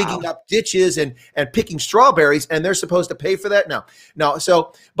are digging up ditches and picking strawberries, and they're supposed to pay for that. No.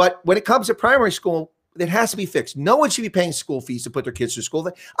 So, but when it comes to primary school, it has to be fixed. No one should be paying school fees to put their kids to school.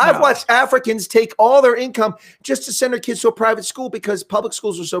 I've watched Africans take all their income just to send their kids to a private school, because public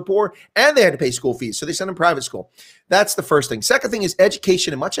schools are so poor and they had to pay school fees. So they send them private school. That's the first thing. Second thing is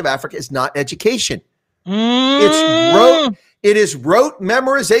education in much of Africa is not education. It is rote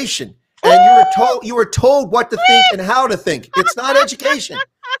memorization. And you were told what to think and how to think. It's not education.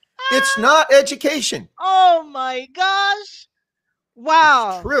 It's not education. Oh my gosh.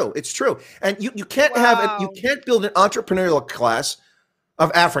 Wow. It's true. And you can't you can't build an entrepreneurial class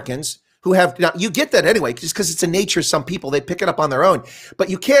of Africans who have, now you get that anyway, just because it's a nature of some people, they pick it up on their own. But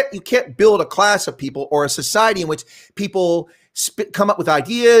you can't build a class of people or a society in which people come up with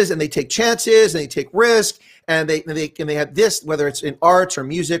ideas, and they take chances, and they take risk, and they have this, whether it's in arts or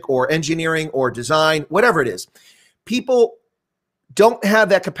music or engineering or design, whatever it is. People don't have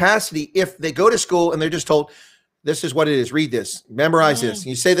that capacity if they go to school and they're just told, This is what it is. Read this. Memorize this. Mm.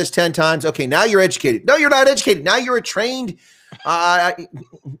 You say this 10 times. Okay, now you're educated. No, you're not educated. Now you're a trained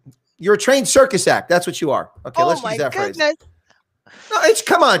circus act. That's what you are. Okay, Oh let's use my that phrase. goodness. No, it's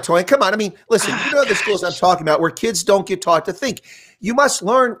come on, Toyin. Come on. I mean, listen, you know the schools I'm talking about where kids don't get taught to think. You must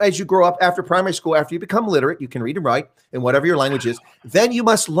learn as you grow up after primary school, after you become literate, you can read and write in whatever your language is. Then you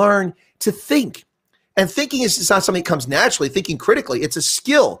must learn to think. And thinking is not something that comes naturally, thinking critically. It's a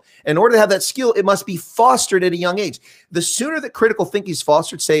skill. In order to have that skill, it must be fostered at a young age. The sooner that critical thinking is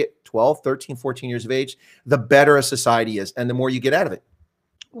fostered, say at 12, 13, 14 years of age, the better a society is and the more you get out of it.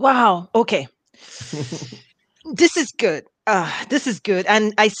 Wow. Okay. This is good. This is good.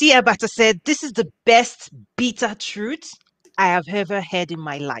 And I see Abata said, this is the best bitter truth I have ever heard in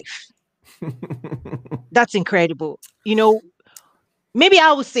my life. That's incredible. You know, maybe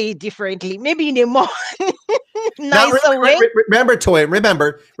I will say it differently, maybe in a more Now, nicer way. remember, Toyin,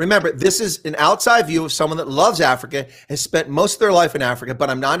 remember, this is an outside view of someone that loves Africa, has spent most of their life in Africa, but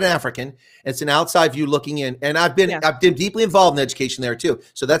I'm not an African. It's an outside view looking in. And I've been deeply involved in education there too.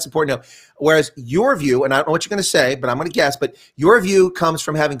 So that's important to know. Whereas your view, and I don't know what you're going to say, but I'm going to guess, but your view comes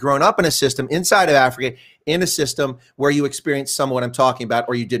from having grown up in a system inside of Africa, in a system where you experienced some of what I'm talking about,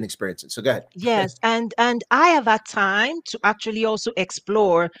 or you didn't experience it. So go ahead. Yes. And I have had time to actually also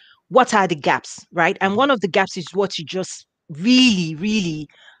explore what are the gaps, right? And one of the gaps is what you just really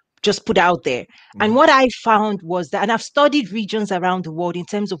just put out there. And what I found was that, and I've studied regions around the world in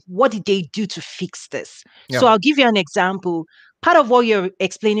terms of what did they do to fix this. So I'll give you an example. Part of what you're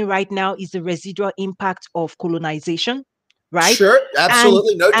explaining right now is the residual impact of colonization, right? Sure,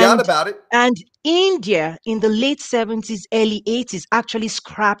 absolutely. No doubt about it. And India in the late 70s, early 80s actually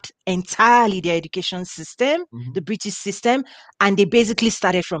scrapped entirely the education system, the British system, and they basically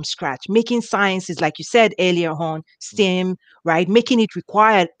started from scratch, making sciences, like you said earlier on, STEM, right? Making it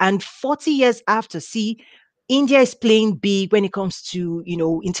required. And 40 years after, see, India is playing big when it comes to, you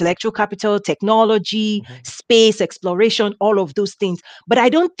know, intellectual capital, technology, space exploration, all of those things. But I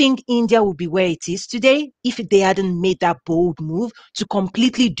don't think India would be where it is today if they hadn't made that bold move to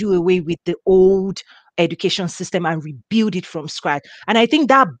completely do away with the old education system and rebuild it from scratch. And I think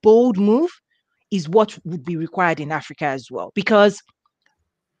that bold move is what would be required in Africa as well. Because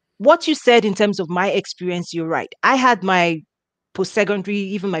what you said in terms of my experience, you're right. I had my post-secondary,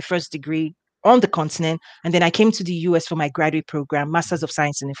 even my first degree on the continent. And then I came to the US for my graduate program, Masters of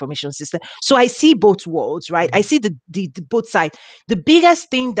Science in Information System. So I see both worlds, right? I see the both sides. The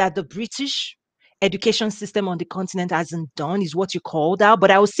biggest thing that the British education system on the continent hasn't done is what you called out, but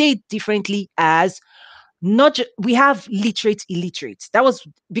I will say it differently as we have literate illiterates. That was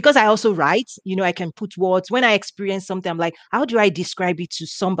because I also write, you know, I can put words. When I experience something, I'm like, how do I describe it to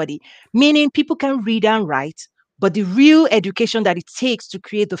somebody? Meaning people can read and write, but the real education that it takes to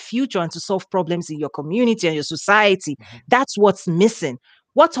create the future and to solve problems in your community and your society, that's what's missing.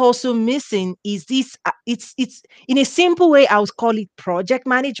 What's also missing is this, it's in a simple way, I would call it project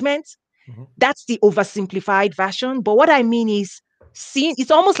management. That's the oversimplified version. But what I mean is, see,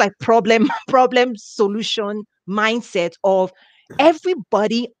 it's almost like problem solution mindset of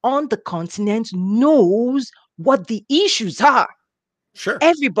everybody on the continent knows what the issues are. Sure.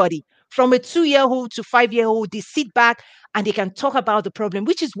 Everybody from a 2-year-old to 5-year-old, they sit back and they can talk about the problem,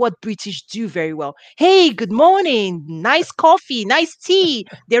 which is what British do very well. Hey, good morning, nice coffee, nice tea.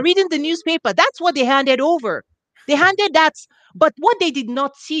 They're reading the newspaper. That's what they handed over. They handed that. But what they did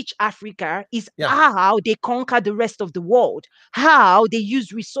not teach Africa is how they conquer the rest of the world, how they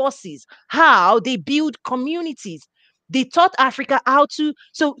use resources, how they build communities. They taught Africa how to.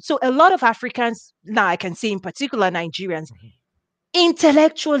 So a lot of Africans, now I can say in particular Nigerians,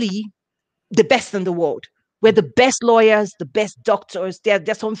 intellectually the best in the world. We're the best lawyers, the best doctors.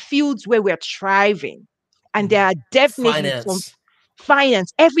 There's some fields where we're thriving. And there are definitely some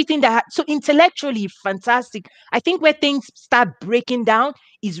finance, everything so intellectually fantastic. I think where things start breaking down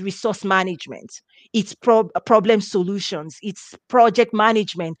is resource management. It's problem solutions. It's project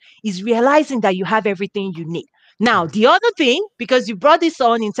management. It's realizing that you have everything you need. Now, the other thing, because you brought this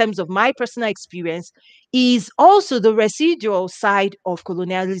on in terms of my personal experience, is also the residual side of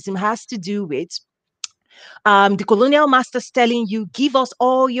colonialism has to do with the colonial masters telling you, give us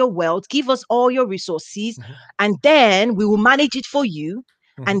all your wealth, give us all your resources, and then we will manage it for you.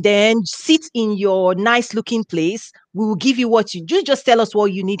 And then sit in your nice looking place. We will give you what you do. Just tell us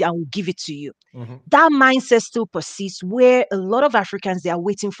what you need and we'll give it to you. That mindset still persists where a lot of Africans, they are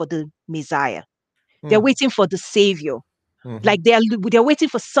waiting for the Messiah. They're waiting for the savior. Like they're waiting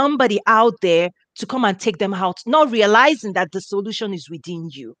for somebody out there to come and take them out, not realizing that the solution is within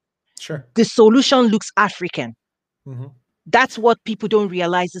you. Sure. The solution looks African. That's what people don't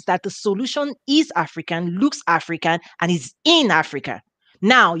realize, is that the solution is African, looks African, and is in Africa.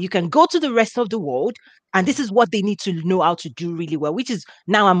 Now you can go to the rest of the world, and this is what they need to know how to do really well, which is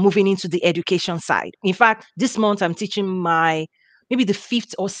now I'm moving into the education side. In fact, this month I'm teaching my maybe the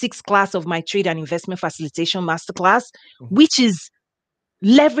fifth or sixth class of my trade and investment facilitation masterclass, which is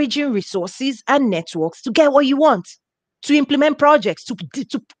leveraging resources and networks to get what you want, to implement projects, to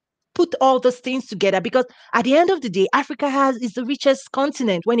put all those things together. Because at the end of the day, Africa is the richest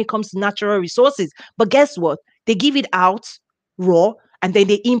continent when it comes to natural resources. But guess what? They give it out raw, and then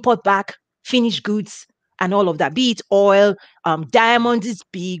they import back finished goods and all of that. Be it oil, diamond is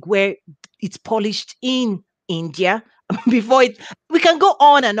big, where it's polished in India. Before it, we can go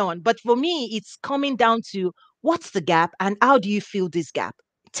on and on. But for me, it's coming down to what's the gap and how do you fill this gap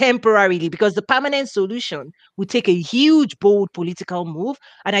temporarily? Because the permanent solution would take a huge, bold political move,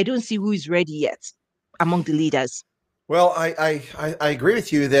 and I don't see who is ready yet among the leaders. Well, I agree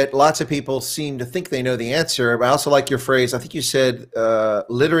with you that lots of people seem to think they know the answer. I also like your phrase. I think you said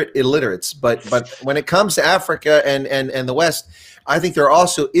literate illiterates, but when it comes to Africa and the West, I think there are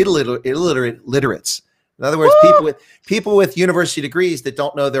also illiterate literates. In other words, people with university degrees that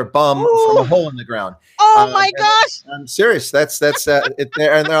don't know their bum from a hole in the ground. Oh my gosh! I'm serious. That's and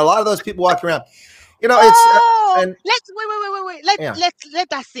there are a lot of those people walking around. You know, let's wait. Let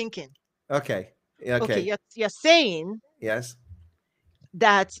that sink in. Okay. Okay, you're saying yes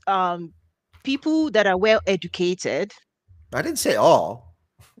that people that are well educated. I didn't say all.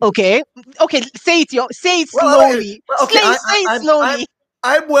 Okay, say it slowly. Say it slowly.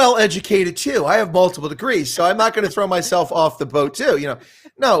 I'm well educated too. I have multiple degrees, so I'm not going to throw myself off the boat too. You know,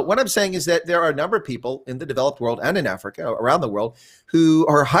 no. What I'm saying is that there are a number of people in the developed world and in Africa, around the world, who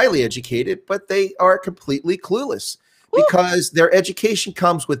are highly educated, but they are completely clueless. Because their education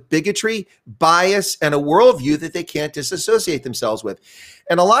comes with bigotry, bias, and a worldview that they can't disassociate themselves with.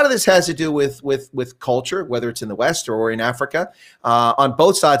 And a lot of this has to do with culture, whether it's in the West or in Africa, on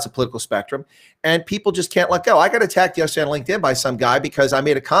both sides of the political spectrum. And people just can't let go. I got attacked yesterday on LinkedIn by some guy because I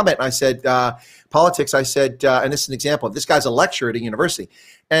made a comment and I said, politics, I said, and this is an example, this guy's a lecturer at a university.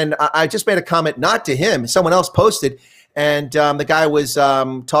 And I just made a comment, not to him, someone else posted. And the guy was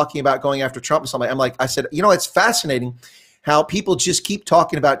talking about going after Trump and something. I'm like, I said, you know, it's fascinating how people just keep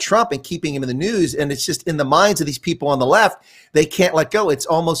talking about Trump and keeping him in the news. And it's just in the minds of these people on the left, they can't let go. It's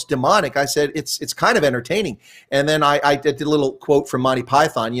almost demonic. I said, it's kind of entertaining. And then I did a little quote from Monty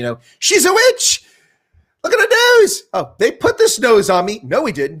Python, you know, she's a witch. Look at the nose. Oh, they put this nose on me. No,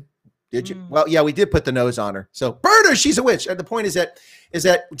 we didn't. Did you? Well, yeah, we did put the nose on her. So burn her. She's a witch. And the point is that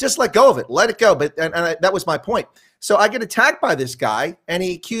just let go of it. Let it go. But that was my point. So I get attacked by this guy, and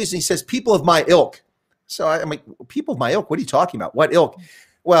he accused, and he says, people of my ilk. So I'm like, people of my ilk? What are you talking about? What ilk?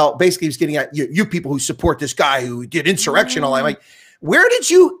 Well, basically, he was getting at you people who support this guy who did insurrection. I'm like, where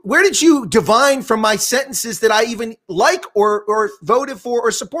did you divine from my sentences that I even like or voted for or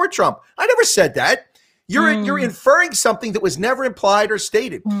support Trump? I never said that. You're inferring something that was never implied or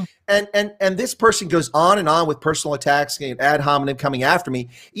stated. And this person goes on and on with personal attacks and ad hominem coming after me,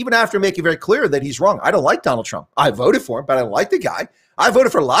 even after making very clear that he's wrong. I don't like Donald Trump. I voted for him, but I don't like the guy. I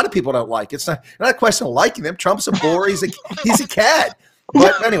voted for a lot of people I don't like. It's not a question of liking them. Trump's a bore. He's a cad.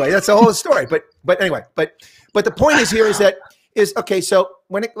 But anyway, that's a whole story. But anyway, but the point is okay. So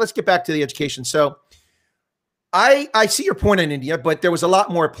let's get back to the education. So I see your point in India, but there was a lot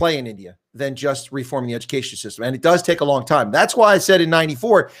more at play in India than just reforming the education system. And it does take a long time. That's why I said in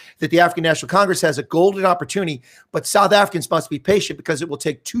 94 that the African National Congress has a golden opportunity, but South Africans must be patient because it will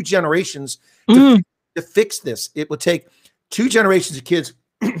take 2 generations to fix this. It will take 2 generations of kids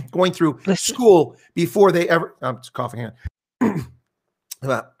going through school before they ever, I'm just coughing here.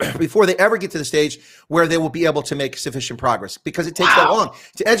 Before they ever get to the stage where they will be able to make sufficient progress, because it takes that long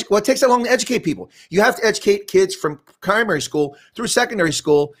to educate. Well, it takes that long to educate people. You have to educate kids from primary school through secondary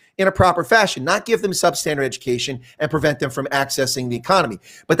school in a proper fashion, not give them substandard education and prevent them from accessing the economy.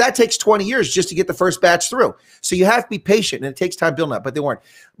 But that takes 20 years just to get the first batch through. So you have to be patient, and it takes time building up, but they weren't.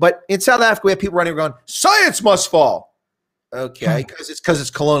 But in South Africa, we have people running around, science must fall. Okay, because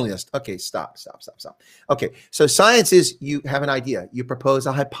it's colonialist. Okay, stop. Okay, so science is you have an idea, you propose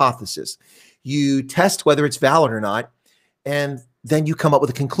a hypothesis, you test whether it's valid or not, and then you come up with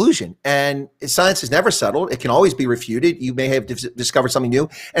a conclusion. And science is never settled. It can always be refuted. You may have discovered something new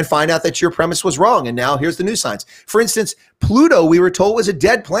and find out that your premise was wrong. And now here's the new science. For instance, Pluto, we were told, was a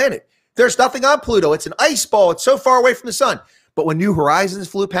dead planet. There's nothing on Pluto. It's an ice ball. It's so far away from the sun. But when New Horizons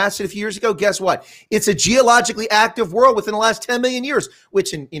flew past it a few years ago, guess what? It's a geologically active world within the last 10 million years,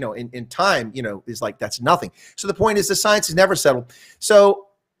 which in time, is like, that's nothing. So the point is the science is never settled. So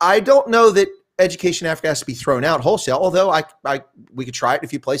I don't know that education in Africa has to be thrown out wholesale, although we could try it in a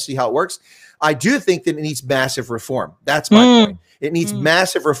few places, see how it works. I do think that it needs massive reform. That's my point. It needs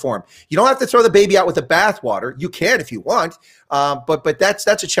massive reform. You don't have to throw the baby out with the bathwater. You can if you want, but that's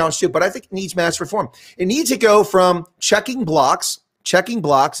a challenge too. But I think it needs massive reform. It needs to go from checking blocks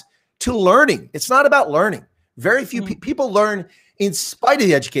to learning. It's not about learning. Very few people learn in spite of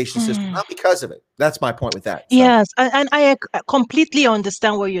the education system, not because of it. That's my point with that. So. Yes, and I completely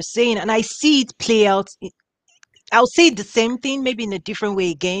understand what you're saying, and I see it play out. I'll say the same thing, maybe in a different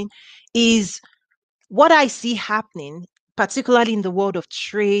way again, is what I see happening, particularly in the world of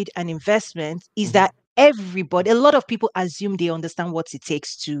trade and investment, is that a lot of people assume they understand what it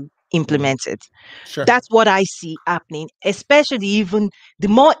takes to implement it. Sure. That's what I see happening, especially even the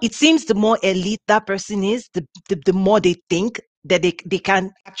more elite that person is, the more they think that they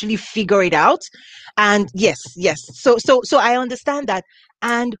can actually figure it out. And yes. So I understand that.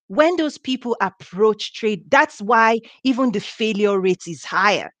 And when those people approach trade, that's why even the failure rate is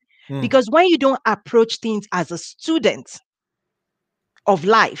higher. Because when you don't approach things as a student of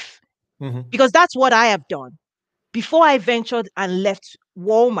life, because that's what I have done. Before I ventured and left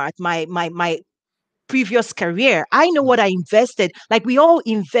Walmart, my previous career, I know what I invested. Like we all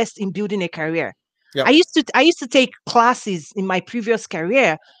invest in building a career. Yep. I used to take classes in my previous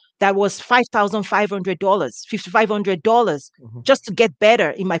career that was $5,500, $5,500 just to get better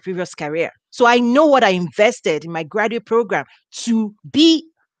in my previous career. So I know what I invested in my graduate program to be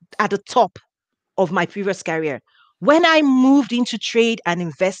at the top of my previous career. When I moved into trade and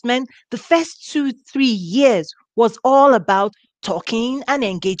investment, the first 2-3 years was all about talking and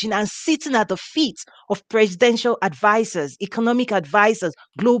engaging and sitting at the feet of presidential advisors, economic advisors,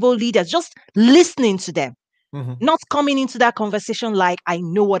 global leaders, just listening to them. Not coming into that conversation like I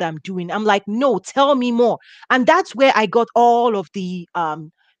know what I'm doing. I'm like, no, tell me more. And that's where I got all of the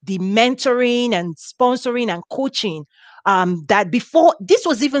mentoring and sponsoring and coaching. This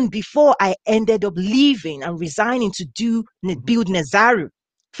was even before I ended up leaving and resigning to build Nazaru.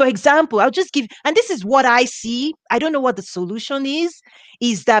 For example, I'll just give, and this is what I see. I don't know what the solution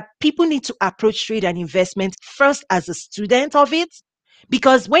is that people need to approach trade and investment first as a student of it.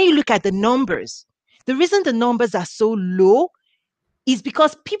 Because when you look at the numbers, the reason the numbers are so low is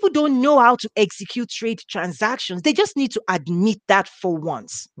because people don't know how to execute trade transactions. They just need to admit that for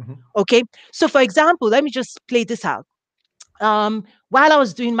once. Okay. So for example, let me just play this out. While I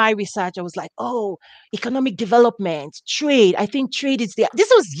was doing my research, I was like, oh, economic development, trade. I think trade is there. This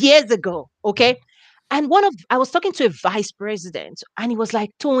was years ago. Okay. And I was talking to a vice president and he was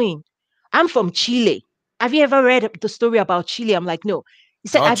like, Toyin, I'm from Chile. Have you ever read the story about Chile? I'm like, no. He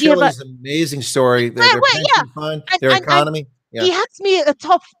said, have you ever? Chile's an amazing story. Their pension fund, their economy. Yeah. He asked me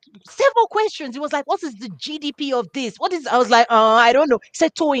several questions. He was like, what is the GDP of this? I was like, I don't know. He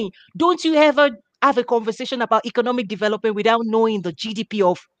said, Toyin, don't you ever have a conversation about economic development without knowing the GDP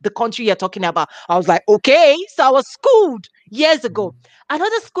of the country you're talking about? I was like, okay. So I was schooled years ago.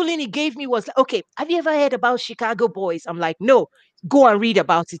 Another schooling he gave me was, okay, have you ever heard about Chicago boys? I'm like, no, go and read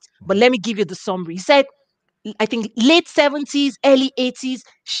about it. But let me give you the summary. He said, I think late 70s, early 80s,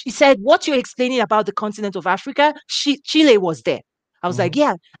 she said, what you're explaining about the continent of Africa, Chile was there. I was like,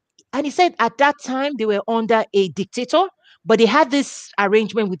 yeah. And he said at that time, they were under a dictator, but they had this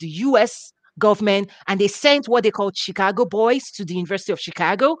arrangement with the US government, and they sent what they called Chicago boys to the University of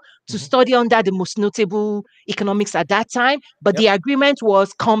Chicago to study under the most notable economics at that time. But the agreement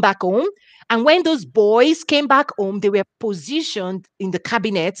was come back home. And when those boys came back home, they were positioned in the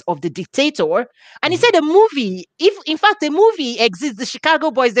cabinet of the dictator. And he said a movie, in fact, the movie exists, the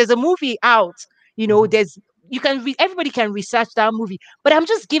Chicago Boys, there's a movie out, everybody can research that movie. But I'm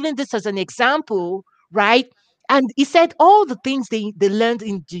just giving this as an example, right? And he said all the things they learned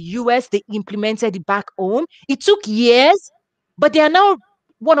in the US, they implemented it back home. It took years, but they are now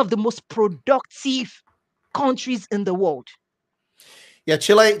one of the most productive countries in the world. Yeah,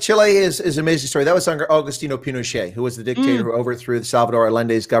 Chile is an amazing story. That was under Augustino Pinochet, who was the dictator who overthrew the Salvador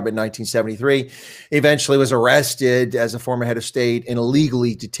Allende's government in 1973. Eventually was arrested as a former head of state and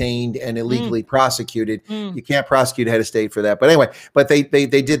illegally detained and illegally prosecuted. You can't prosecute a head of state for that. But anyway, they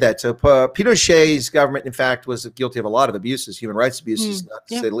did that. So Pinochet's government, in fact, was guilty of a lot of abuses, human rights abuses, not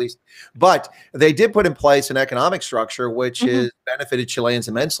to say the least. But they did put in place an economic structure which has benefited Chileans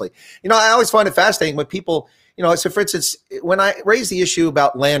immensely. I always find it fascinating when people – so for instance, when I raise the issue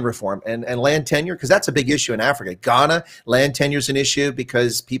about land reform and land tenure, because that's a big issue in Africa. Ghana, land tenure is an issue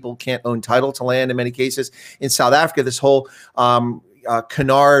because people can't own title to land in many cases. In South Africa, this whole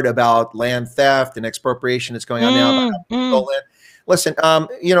canard about land theft and expropriation that's going on now. About land. Listen,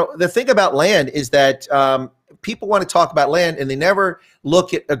 the thing about land is that people want to talk about land and they never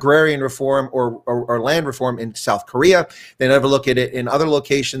look at agrarian reform or land reform in South Korea. They never look at it in other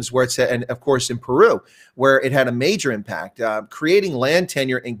locations where it's, and of course in Peru, where it had a major impact, creating land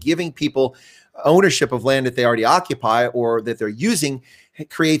tenure and giving people ownership of land that they already occupy or that they're using. It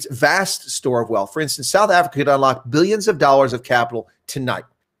creates vast store of wealth. For instance, South Africa could unlock billions of dollars of capital tonight.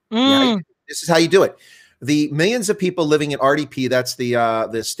 Yeah, this is how you do it. The millions of people living in RDP, that's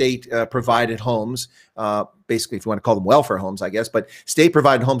the state provided homes, basically, if you want to call them welfare homes, I guess, but state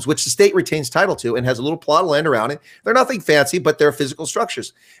provided homes, which the state retains title to and has a little plot of land around it. They're nothing fancy, but they're physical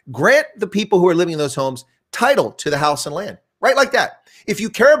structures. Grant the people who are living in those homes title to the house and land, right like that. If you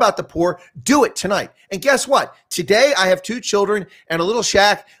care about the poor, do it tonight. And guess what? Today, I have 2 children and a little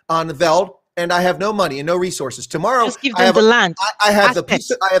shack on the Veld, and I have no money and no resources. Tomorrow, just give them the land. I have the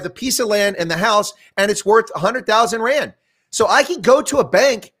piece of land and the house, and it's worth 100,000 rand. So I can go to a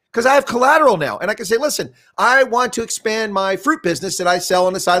bank because I have collateral now, and I can say, listen, I want to expand my fruit business that I sell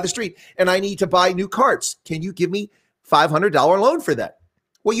on the side of the street, and I need to buy new carts. Can you give me $500 loan for that?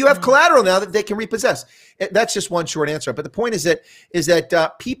 Well, you have collateral now that they can repossess. That's just one short answer. But the point is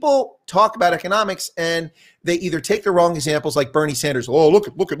that people talk about economics and they either take the wrong examples like Bernie Sanders. Oh, look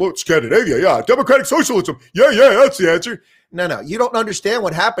at Scandinavia. Yeah, democratic socialism. Yeah, that's the answer. No, you don't understand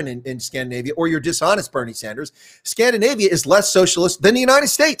what happened in Scandinavia, or you're dishonest, Bernie Sanders. Scandinavia is less socialist than the United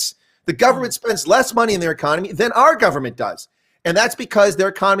States. The government spends less money in their economy than our government does. And that's because their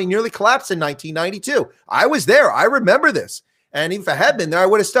economy nearly collapsed in 1992. I was there. I remember this. And even if I had been there, I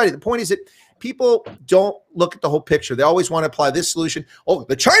would have studied. The point is that people don't look at the whole picture. They always want to apply this solution. Oh,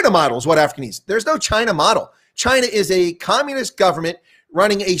 the China model is what Africa needs. There's no China model. China is a communist government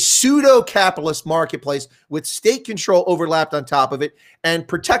running a pseudo-capitalist marketplace with state control overlapped on top of it and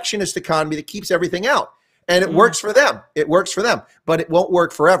protectionist economy that keeps everything out. And it works for them. It works for them, but it won't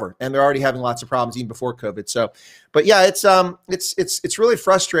work forever. And they're already having lots of problems even before COVID. So, but yeah, it's really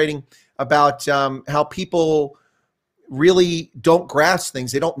frustrating about how people really don't grasp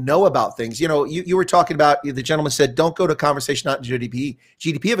things. They don't know about things. You know, you were talking about, the gentleman said, don't go to a conversation, not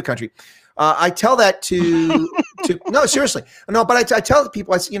GDP of a country. I tell that to no, seriously. No, but I tell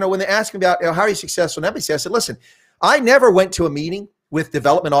people, when they ask me about how are you successful in embassy, I said, listen, I never went to a meeting with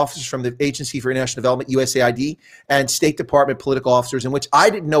development officers from the Agency for International Development, USAID, and State Department political officers in which I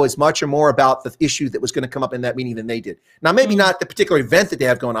didn't know as much or more about the issue that was going to come up in that meeting than they did. Now, maybe not the particular event that they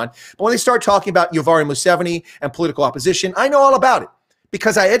have going on, but when they start talking about Yoweri Museveni and political opposition, I know all about it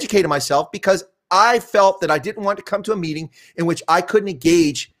because I educated myself, because I felt that I didn't want to come to a meeting in which I couldn't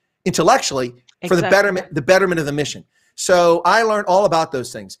engage intellectually for the betterment of the mission. So I learned all about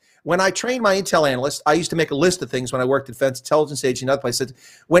those things. When I trained my intel analyst, I used to make a list of things when I worked at Defense Intelligence Agency and other places.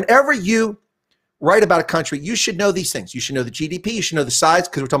 Whenever you write about a country, you should know these things. You should know the GDP. You should know the size,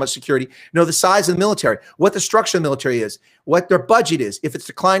 because we're talking about security. Know the size of the military, what the structure of the military is, what their budget is, if it's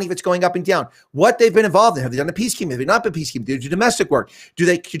declining, if it's going up and down, what they've been involved in. Have they done a peacekeeping? Have they not been peacekeeping? Do they do domestic work? Do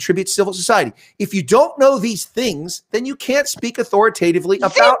they contribute to civil society? If you don't know these things, then you can't speak authoritatively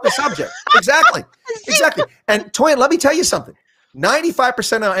about the subject. Exactly. And Toyin, let me tell you something.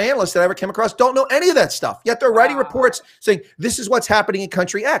 95% of analysts that I ever came across don't know any of that stuff. Yet they're writing reports saying, this is what's happening in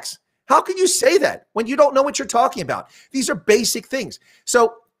country X. How can you say that when you don't know what you're talking about? These are basic things.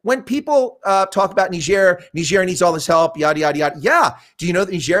 So when people talk about Niger needs all this help, yada, yada, yada. Yeah. Do you know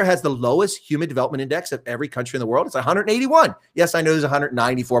that Niger has the lowest human development index of every country in the world? It's 181. Yes, I know there's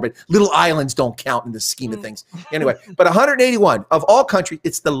 194, but little islands don't count in the scheme of things. Anyway, but 181 of all countries,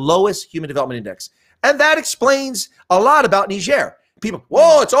 it's the lowest human development index. And that explains a lot about Niger. People,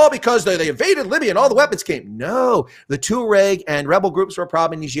 whoa, it's all because they invaded Libya and all the weapons came. No, the Tuareg and rebel groups were a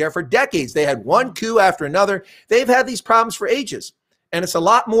problem in Niger for decades. They had one coup after another. They've had these problems for ages. And it's a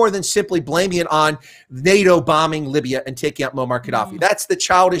lot more than simply blaming it on NATO bombing Libya and taking out Muammar Gaddafi. That's the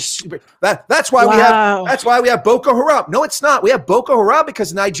childish. That's why we have Boko Haram. No, it's not. We have Boko Haram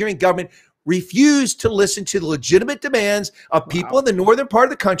because the Nigerian government refused to listen to the legitimate demands of people in the northern part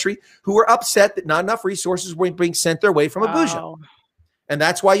of the country who were upset that not enough resources were being sent their way from Abuja. And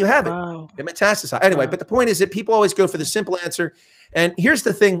that's why you have it. It metastasized. Anyway, but the point is that people always go for the simple answer. And here's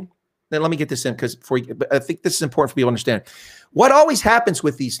the thing. Then let me get this in, because I think this is important for people to understand. What always happens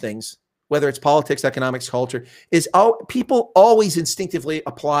with these things, whether it's politics, economics, culture, is people always instinctively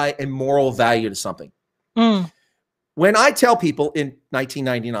apply a moral value to something. When I tell people in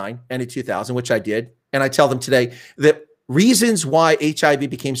 1999 and in 2000, which I did, and I tell them today that reasons why HIV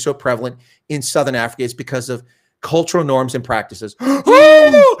became so prevalent in Southern Africa is because of cultural norms and practices.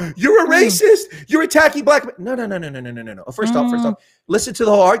 Oh, you're a racist. You're attacking black men. No. First off, listen to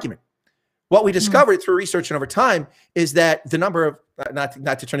the whole argument. What we mm, discovered through research and over time is that the number of, not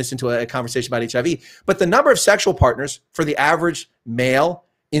to turn this into a conversation about HIV, but the number of sexual partners for the average male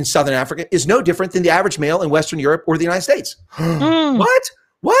in Southern Africa is no different than the average male in Western Europe or the United States. mm. What?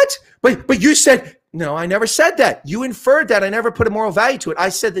 What? But you said, no, I never said that. You inferred that. I never put a moral value to it. I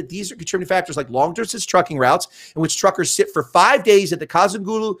said that these are contributing factors like long distance trucking routes in which truckers sit for 5 days at the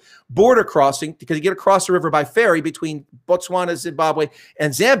Kazungulu border crossing because you get across the river by ferry between Botswana, Zimbabwe,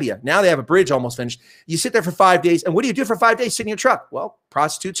 and Zambia. Now they have a bridge almost finished. You sit there for 5 days. And what do you do for 5 days sitting in your truck? Well,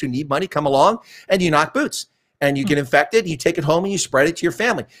 prostitutes who need money come along and you knock boots. And you get infected, you take it home and you spread it to your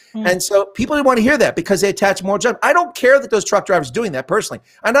family. And so people didn't want to hear that because they attach moral judgment. I don't care that those truck drivers are doing that personally.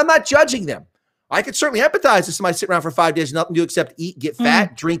 And I'm not judging them. I could certainly empathize if somebody sitting around for 5 days and nothing to do except eat, get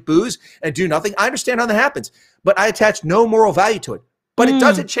fat, drink booze, and do nothing. I understand how that happens, but I attach no moral value to it. But it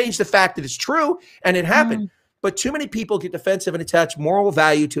doesn't change the fact that it's true and it happened. But too many people get defensive and attach moral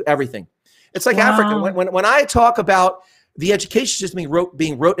value to everything. It's like Africa. When I talk about the education system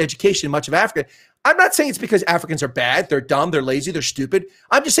being rote education in much of Africa, I'm not saying it's because Africans are bad, they're dumb, they're lazy, they're stupid.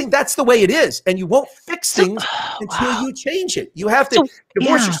 I'm just saying that's the way it is. And you won't fix things until you change it. You have to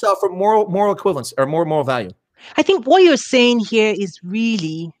divorce yourself from moral equivalence or moral value. I think what you're saying here is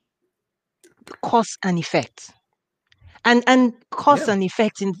really cause and effect. And cause and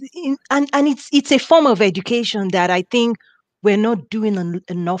effect and it's a form of education that I think we're not doing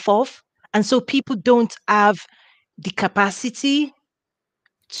enough of. And so people don't have the capacity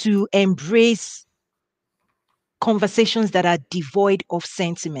to embrace conversations that are devoid of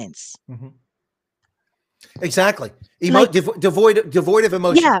sentiments. Exactly. Devoid of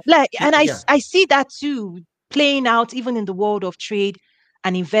emotion. Yeah, I see that too playing out even in the world of trade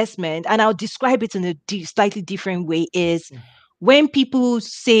and investment. And I'll describe it in a slightly different way is when people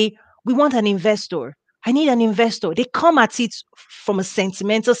say, we want an investor, I need an investor, they come at it from a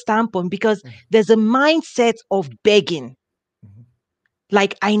sentimental standpoint because there's a mindset of begging.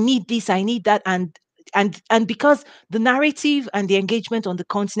 Like, I need this, I need that. And because the narrative and the engagement on the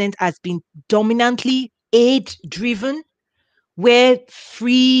continent has been dominantly aid driven, where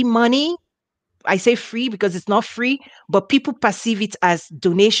free money, I say free because it's not free, but people perceive it as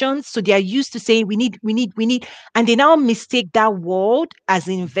donations. So they are used to saying we need, and they now mistake that world as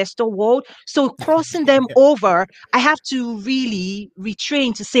an investor world. So crossing them over, I have to really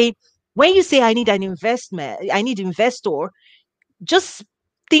retrain to say, when you say I need an investment, I need investor, just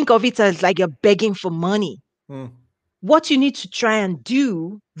think of it as like you're begging for money. What you need to try and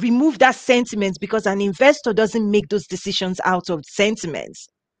do, remove that sentiment, because an investor doesn't make those decisions out of sentiments.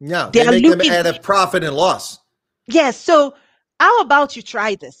 No, they make them at a profit and loss. Yes. So how about you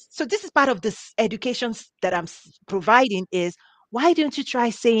try this? So this is part of this education that I'm providing is, why don't you try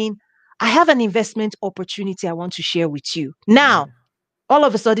saying, I have an investment opportunity I want to share with you. Now, all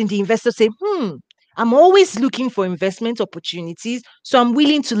of a sudden the investor say, I'm always looking for investment opportunities, so I'm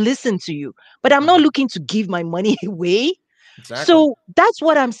willing to listen to you, but I'm not looking to give my money away. Exactly. So that's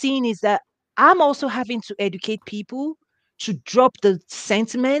what I'm seeing is that I'm also having to educate people to drop the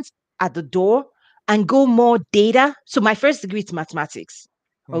sentiments at the door and go more data. So my first degree is mathematics.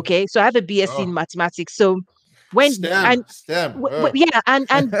 Okay. So I have a BSc in mathematics. So when STEM.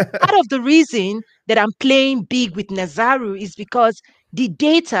 and part of the reason that I'm playing big with Nazaru is because the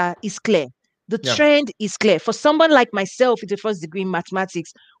data is clear. The trend is clear. For someone like myself with a first degree in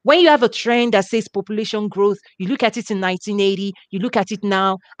mathematics, when you have a trend that says population growth, you look at it in 1980, you look at it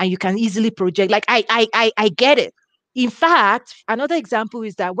now, and you can easily project. Like, I get it. In fact, another example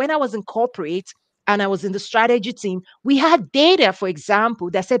is that when I was in corporate and I was in the strategy team, we had data, for example,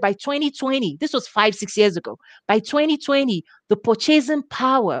 that said by 2020, this was 5-6 years ago, by 2020, the purchasing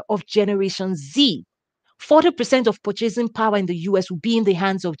power of Generation Z, 40% of purchasing power in the US will be in the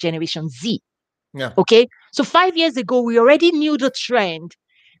hands of Generation Z. Yeah. Okay. So 5 years ago, we already knew the trend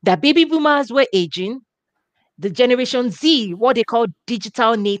that baby boomers were aging. The Generation Z, what they call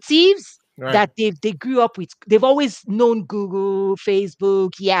digital natives, that they grew up with. They've always known Google,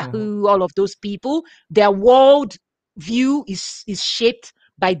 Facebook, Yahoo, all of those people. Their world view is shaped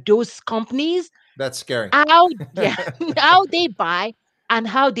by those companies. That's scary. How they buy and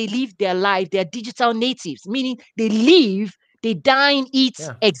how they live their life. They're digital natives, meaning they live, they dine, eat,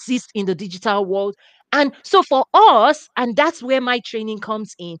 exist in the digital world. And so for us, and that's where my training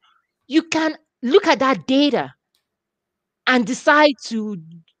comes in, you can look at that data and decide to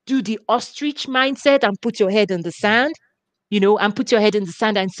do the ostrich mindset and put your head in the sand, and put your head in the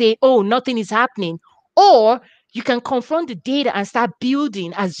sand and say, oh, nothing is happening. Or you can confront the data and start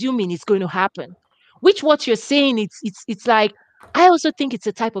building, assuming it's going to happen. Which what you're saying, it's like, I also think it's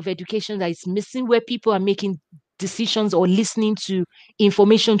a type of education that is missing, where people are making decisions or listening to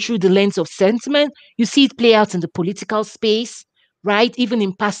information through the lens of sentiment. You see it play out in the political space, right? Even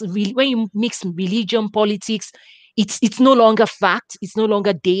in past, when you mix religion, politics, it's no longer fact, it's no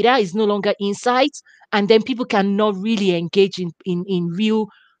longer data, it's no longer insight, and then people cannot really engage in real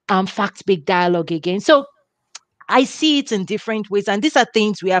fact-based dialogue again. So I see it in different ways, and these are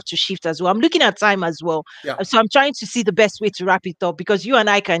things we have to shift as well. I'm looking at time as well, Yeah. so I'm trying to see the best way to wrap it up because you and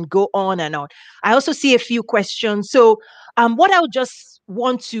I can go on and on. I also see a few questions. So, what I would just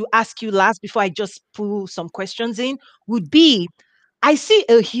want to ask you last before I just pull some questions in would be, I see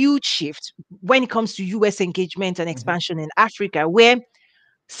a huge shift when it comes to US engagement and Mhm. expansion in Africa, where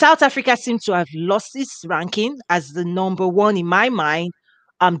South Africa seems to have lost its ranking as the number one, in my mind,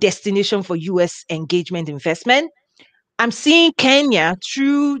 destination for US engagement investment. I'm seeing Kenya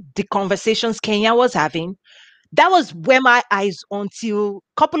through the conversations Kenya was having. That was where my eyes until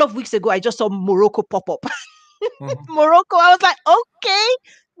a couple of weeks ago, I just saw Morocco pop up. Mhm. Morocco, I was like, okay,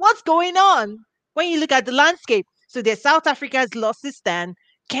 what's going on? When you look at the landscape, so there's South Africa's lost its stand.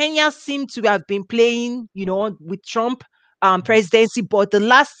 Kenya seemed to have been playing, with Trump presidency, but the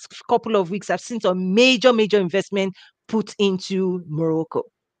last couple of weeks, I've seen some major investment put into Morocco.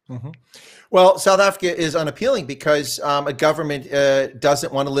 Mhm. Well, South Africa is unappealing because a government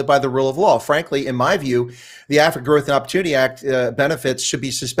doesn't want to live by the rule of law. Frankly, in my view, the Africa Growth and Opportunity Act benefits should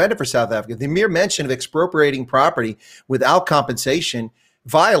be suspended for South Africa. The mere mention of expropriating property without compensation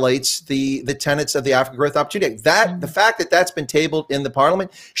violates the tenets of the Africa Growth and Opportunity Act. The fact that that's been tabled in the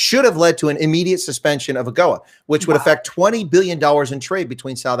parliament should have led to an immediate suspension of AGOA, which would affect $20 billion in trade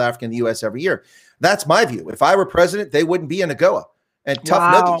between South Africa and the U.S. every year. That's my view. If I were president, they wouldn't be in AGOA. And tough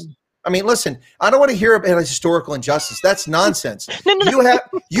noogies. I mean, listen, I don't want to hear about historical injustice. That's nonsense. No.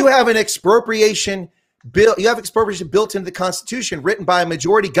 You have an expropriation bill. You have expropriation built into the Constitution, written by a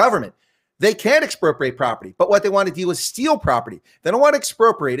majority government. They can't expropriate property, but what they want to do is steal property. They don't want to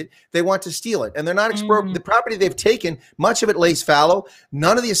expropriate it. They want to steal it. And they're not expropriating the property they've taken. Much of it lays fallow.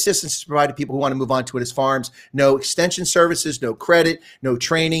 None of the assistance is provided to people who want to move on to it as farms. No extension services, no credit, no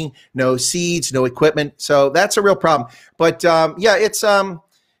training, no seeds, no equipment. So that's a real problem. But yeah, it's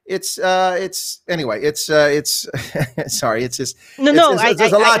anyway, it's sorry, it's just there's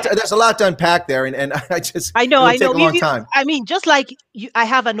a lot to unpack there, and I know it'll take a long time. I mean, just like you, I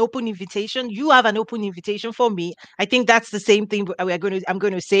have an open invitation, you have an open invitation for me. I think that's the same thing I'm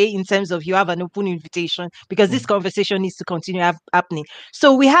going to say in terms of you have an open invitation because this conversation needs to continue happening.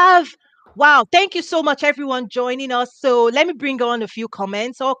 So we have, wow, thank you so much everyone joining us. So let me bring on a few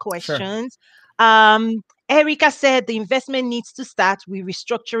comments or questions. Sure. Erica said the investment needs to start with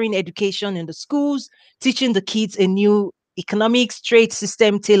restructuring education in the schools, teaching the kids a new economics trade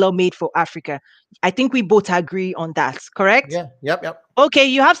system tailor-made for Africa. I think we both agree on that, correct? Yeah. Yep. Okay,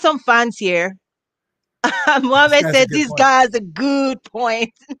 you have some fans here. Mohammed said this guy has a good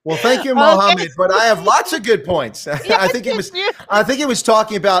point. Well, thank you, Mohammed. But I have lots of good points. I think it was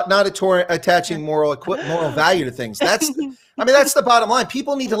talking about not attaching moral value to things. That's the bottom line.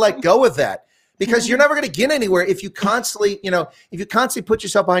 People need to let go of that. Because you're never going to get anywhere if you constantly, put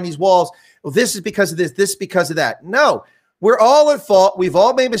yourself behind these walls. Well, this is because of this is because of that. No, we're all at fault. We've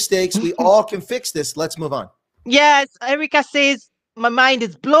all made mistakes. We all can fix this. Let's move on. Yes, Erica says my mind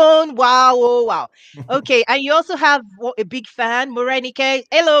is blown. Wow, oh, wow. Okay, and you also have a big fan, Morenike.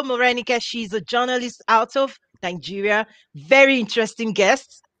 Hello, Morenike. She's a journalist out of Nigeria. Very interesting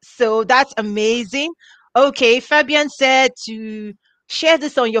guest. So that's amazing. Okay, Fabian said to share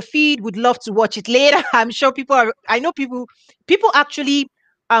this on your feed. Would love to watch it later. I'm sure I know people actually,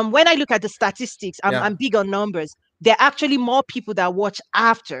 when I look at the statistics, I'm big on numbers. There are actually more people that watch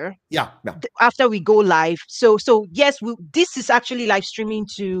after we go live. So yes, this is actually live streaming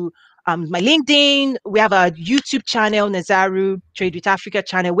to my LinkedIn. We have a YouTube channel, Nazaru Trade with Africa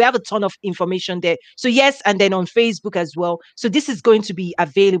channel. We have a ton of information there. So yes, and then on Facebook as well. So this is going to be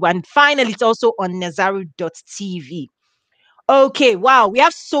available. And finally, it's also on Nazaru.tv. Okay, wow, we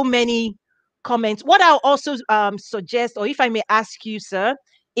have so many comments. What I'll also suggest, or if I may ask you, sir,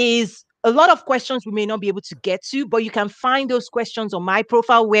 is a lot of questions we may not be able to get to, but you can find those questions on my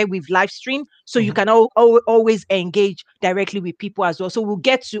profile where we've live streamed, so you can always engage directly with people as well. So we'll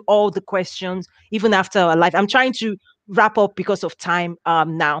get to all the questions even after our live. I'm trying to wrap up because of time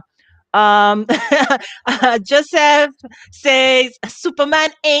now. Joseph says Superman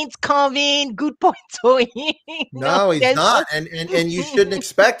ain't coming. Good point, Toyin. No, he's not, and you shouldn't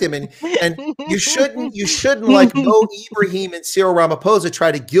expect him, and you shouldn't like Mo Ibrahim and Cyril Ramaphosa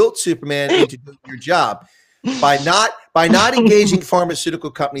try to guilt Superman into doing your job by By not engaging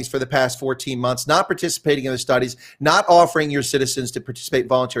pharmaceutical companies for the past 14 months, not participating in the studies, not offering your citizens to participate in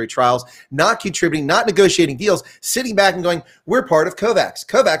voluntary trials, not contributing, not negotiating deals, sitting back and going, we're part of COVAX.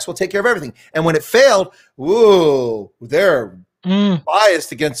 COVAX will take care of everything. And when it failed, whoa, they're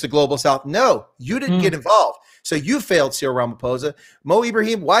biased against the global south. No, you didn't get involved. So you failed, Cyril Ramaphosa. Mo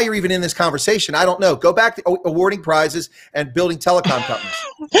Ibrahim, why you're even in this conversation, I don't know. Go back to awarding prizes and building telecom companies.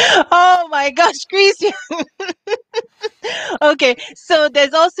 Oh my gosh, Chris. Okay, so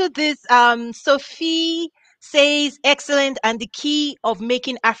there's also this Sophie says excellent, and the key of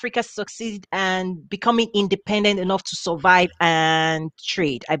making Africa succeed and becoming independent enough to survive and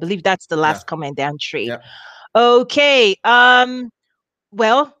trade. I believe that's the last comment there, and trade. Yeah. Okay.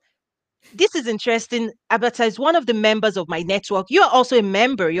 Well, this is interesting. Abata is one of the members of my network. You are also a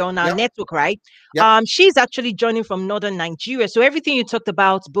member. You're on our network, right? Yep. She's actually joining from northern Nigeria. So everything you talked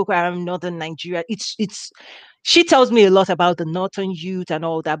about, Boko Haram, northern Nigeria, it's. She tells me a lot about the northern youth and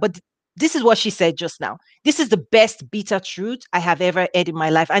all that. But this is what she said just now. This is the best bitter truth I have ever heard in my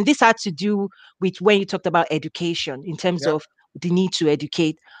life, and this had to do with when you talked about education in terms of the need to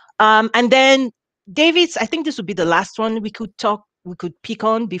educate. And then David, I think this would be the last one we could pick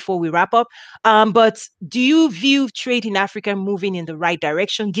on before we wrap up. But do you view trade in Africa moving in the right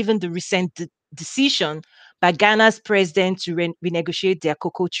direction, given the recent decision by Ghana's president to renegotiate their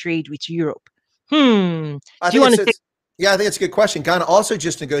cocoa trade with Europe? Do you want to take? Yeah, I think it's a good question. Ghana also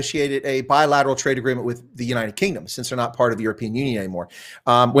just negotiated a bilateral trade agreement with the United Kingdom, since they're not part of the European Union anymore.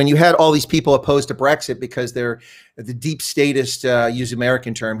 When you had all these people opposed to Brexit because they're the deep statist, use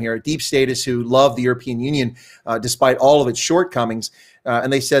American term here, deep statists who love the European Union despite all of its shortcomings,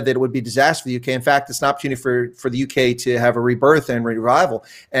 and they said that it would be a disaster for the UK. In fact, it's an opportunity for the UK to have a rebirth and revival.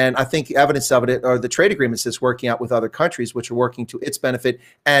 And I think evidence of it are the trade agreements that's working out with other countries, which are working to its benefit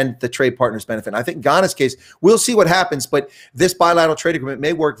and the trade partners' benefit. And I think Ghana's case, we'll see what happens, but this bilateral trade agreement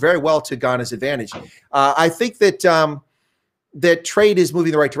may work very well to Ghana's advantage. I think that that trade is moving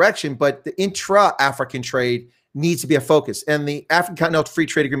in the right direction, but the intra-African trade needs to be a focus. And the African Continental Free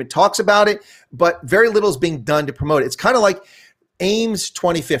Trade Agreement talks about it, but very little is being done to promote it. It's kind of like AIMS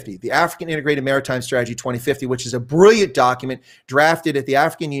 2050, the African Integrated Maritime Strategy 2050, which is a brilliant document drafted at the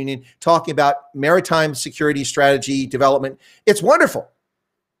African Union talking about maritime security strategy development. It's wonderful,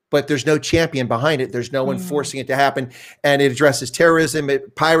 but there's no champion behind it. There's no one forcing it to happen. And it addresses terrorism,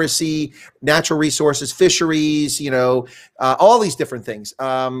 piracy, natural resources, fisheries, all these different things,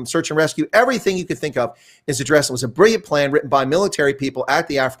 search and rescue, everything you could think of is addressed. It was a brilliant plan written by military people at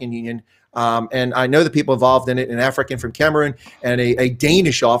the African Union. And I know the people involved in it, an African from Cameroon and a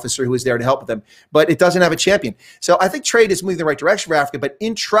Danish officer who was there to help with them, but it doesn't have a champion. So I think trade is moving in the right direction for Africa, but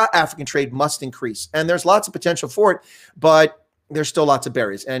intra-African trade must increase. And there's lots of potential for it, but there's still lots of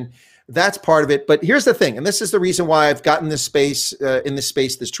barriers. And that's part of it. But here's the thing, and this is the reason why I've gotten this space,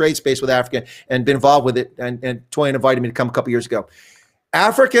 this trade space with Africa and been involved with it. And Toyin invited me to come a couple years ago.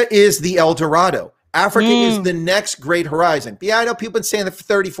 Africa is the El Dorado. Africa is the next great horizon. Yeah, I know people have been saying that for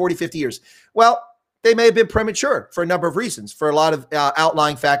 30, 40, 50 years. Well, they may have been premature for a number of reasons, for a lot of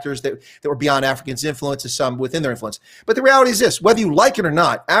outlying factors that were beyond Africans' influence and some within their influence. But the reality is this, whether you like it or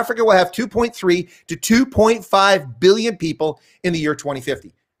not, Africa will have 2.3 to 2.5 billion people in the year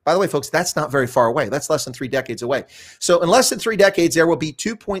 2050. By the way, folks, that's not very far away. That's less than 3 decades away. So in less than 3 decades, there will be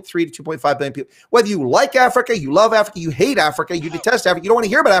 2.3 to 2.5 billion people. Whether you like Africa, you love Africa, you hate Africa, you detest Africa, you don't want to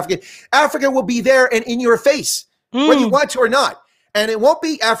hear about Africa, Africa will be there and in your face, whether you want to or not. And it won't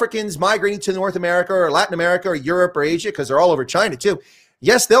be Africans migrating to North America or Latin America or Europe or Asia, because they're all over China too.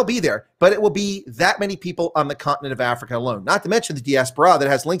 Yes, they'll be there, but it will be that many people on the continent of Africa alone, not to mention the diaspora that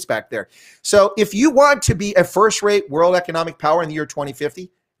has links back there. So if you want to be a first-rate world economic power in the year 2050,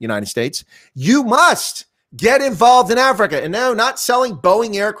 United States, you must get involved in Africa. And no, not selling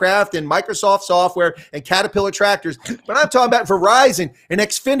Boeing aircraft and Microsoft software and Caterpillar tractors, but I'm talking about Verizon and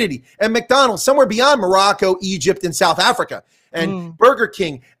Xfinity and McDonald's, somewhere beyond Morocco, Egypt, and South Africa, and Burger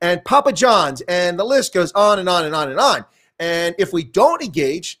King and Papa John's, and the list goes on and on and on and on. And if we don't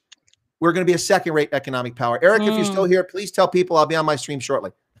engage, we're going to be a second-rate economic power. Eric, if you're still here, please tell people I'll be on my stream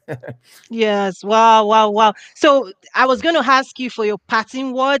shortly. Yes. Wow. So I was going to ask you for your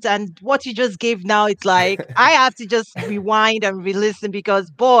parting words, and what you just gave now, it's like I have to just rewind and re-listen,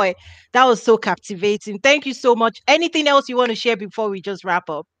 because boy, that was so captivating. Thank you so much. Anything else you want to share before we just wrap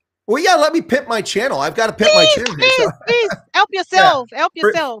up? Well, yeah, let me pimp my channel. I've got to pimp my channel. Please, help yourself. Yeah. Help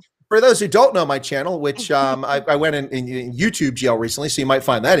yourself. For those who don't know my channel, which I went in YouTube jail recently, so you might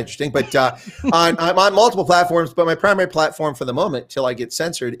find that interesting. But I'm on multiple platforms, but my primary platform for the moment, till I get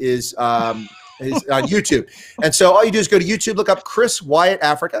censored, is is on YouTube. And so all you do is go to YouTube, look up Chris Wyatt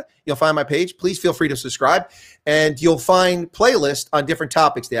Africa. You'll find my page. Please feel free to subscribe. And you'll find playlists on different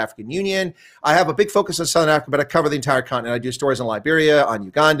topics, the African Union. I have a big focus on Southern Africa, but I cover the entire continent. I do stories on Liberia, on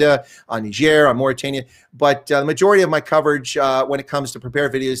Uganda, on Niger, on Mauritania. But the majority of my coverage when it comes to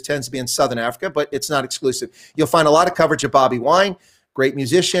prepared videos tends to be in Southern Africa, but it's not exclusive. You'll find a lot of coverage of Bobby Wine, great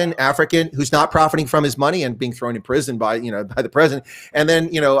musician, African, who's not profiting from his money and being thrown in prison by the president. And then,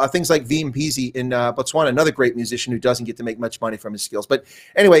 things like V. Mpisi in Botswana, another great musician who doesn't get to make much money from his skills. But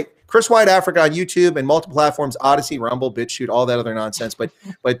anyway, Chris Wyatt Africa on YouTube and multiple platforms, Odyssey, Rumble, BitChute, all that other nonsense. But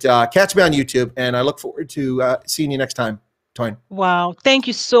catch me on YouTube, and I look forward to seeing you next time, Toyin. Wow. Thank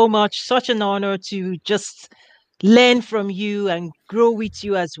you so much. Such an honor to just learn from you and grow with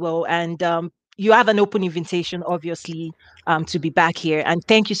you as well. And you have an open invitation, obviously, to be back here. And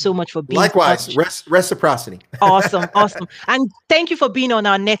thank you so much for being likewise. Reciprocity. Awesome. And thank you for being on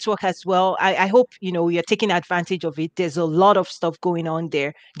our network as well. I hope you're taking advantage of it. There's a lot of stuff going on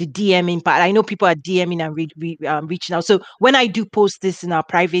there. The DMing part. I know people are DMing and reaching out. So when I do post this in our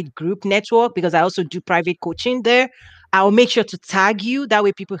private group network, because I also do private coaching there, I'll make sure to tag you. That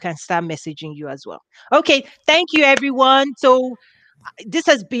way people can start messaging you as well. Okay. Thank you, everyone. So this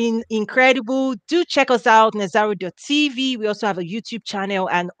has been incredible. Do check us out, Nazaru.tv. We also have a YouTube channel,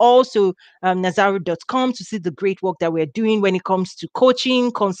 and also Nazaru.com to see the great work that we're doing when it comes to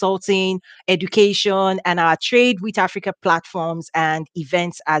coaching, consulting, education, and our Trade with Africa platforms and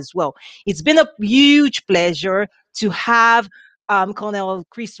events as well. It's been a huge pleasure to have Colonel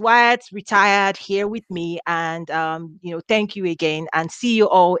Chris Wyatt, retired, here with me. And, thank you again, and see you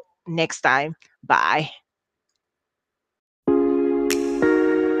all next time. Bye.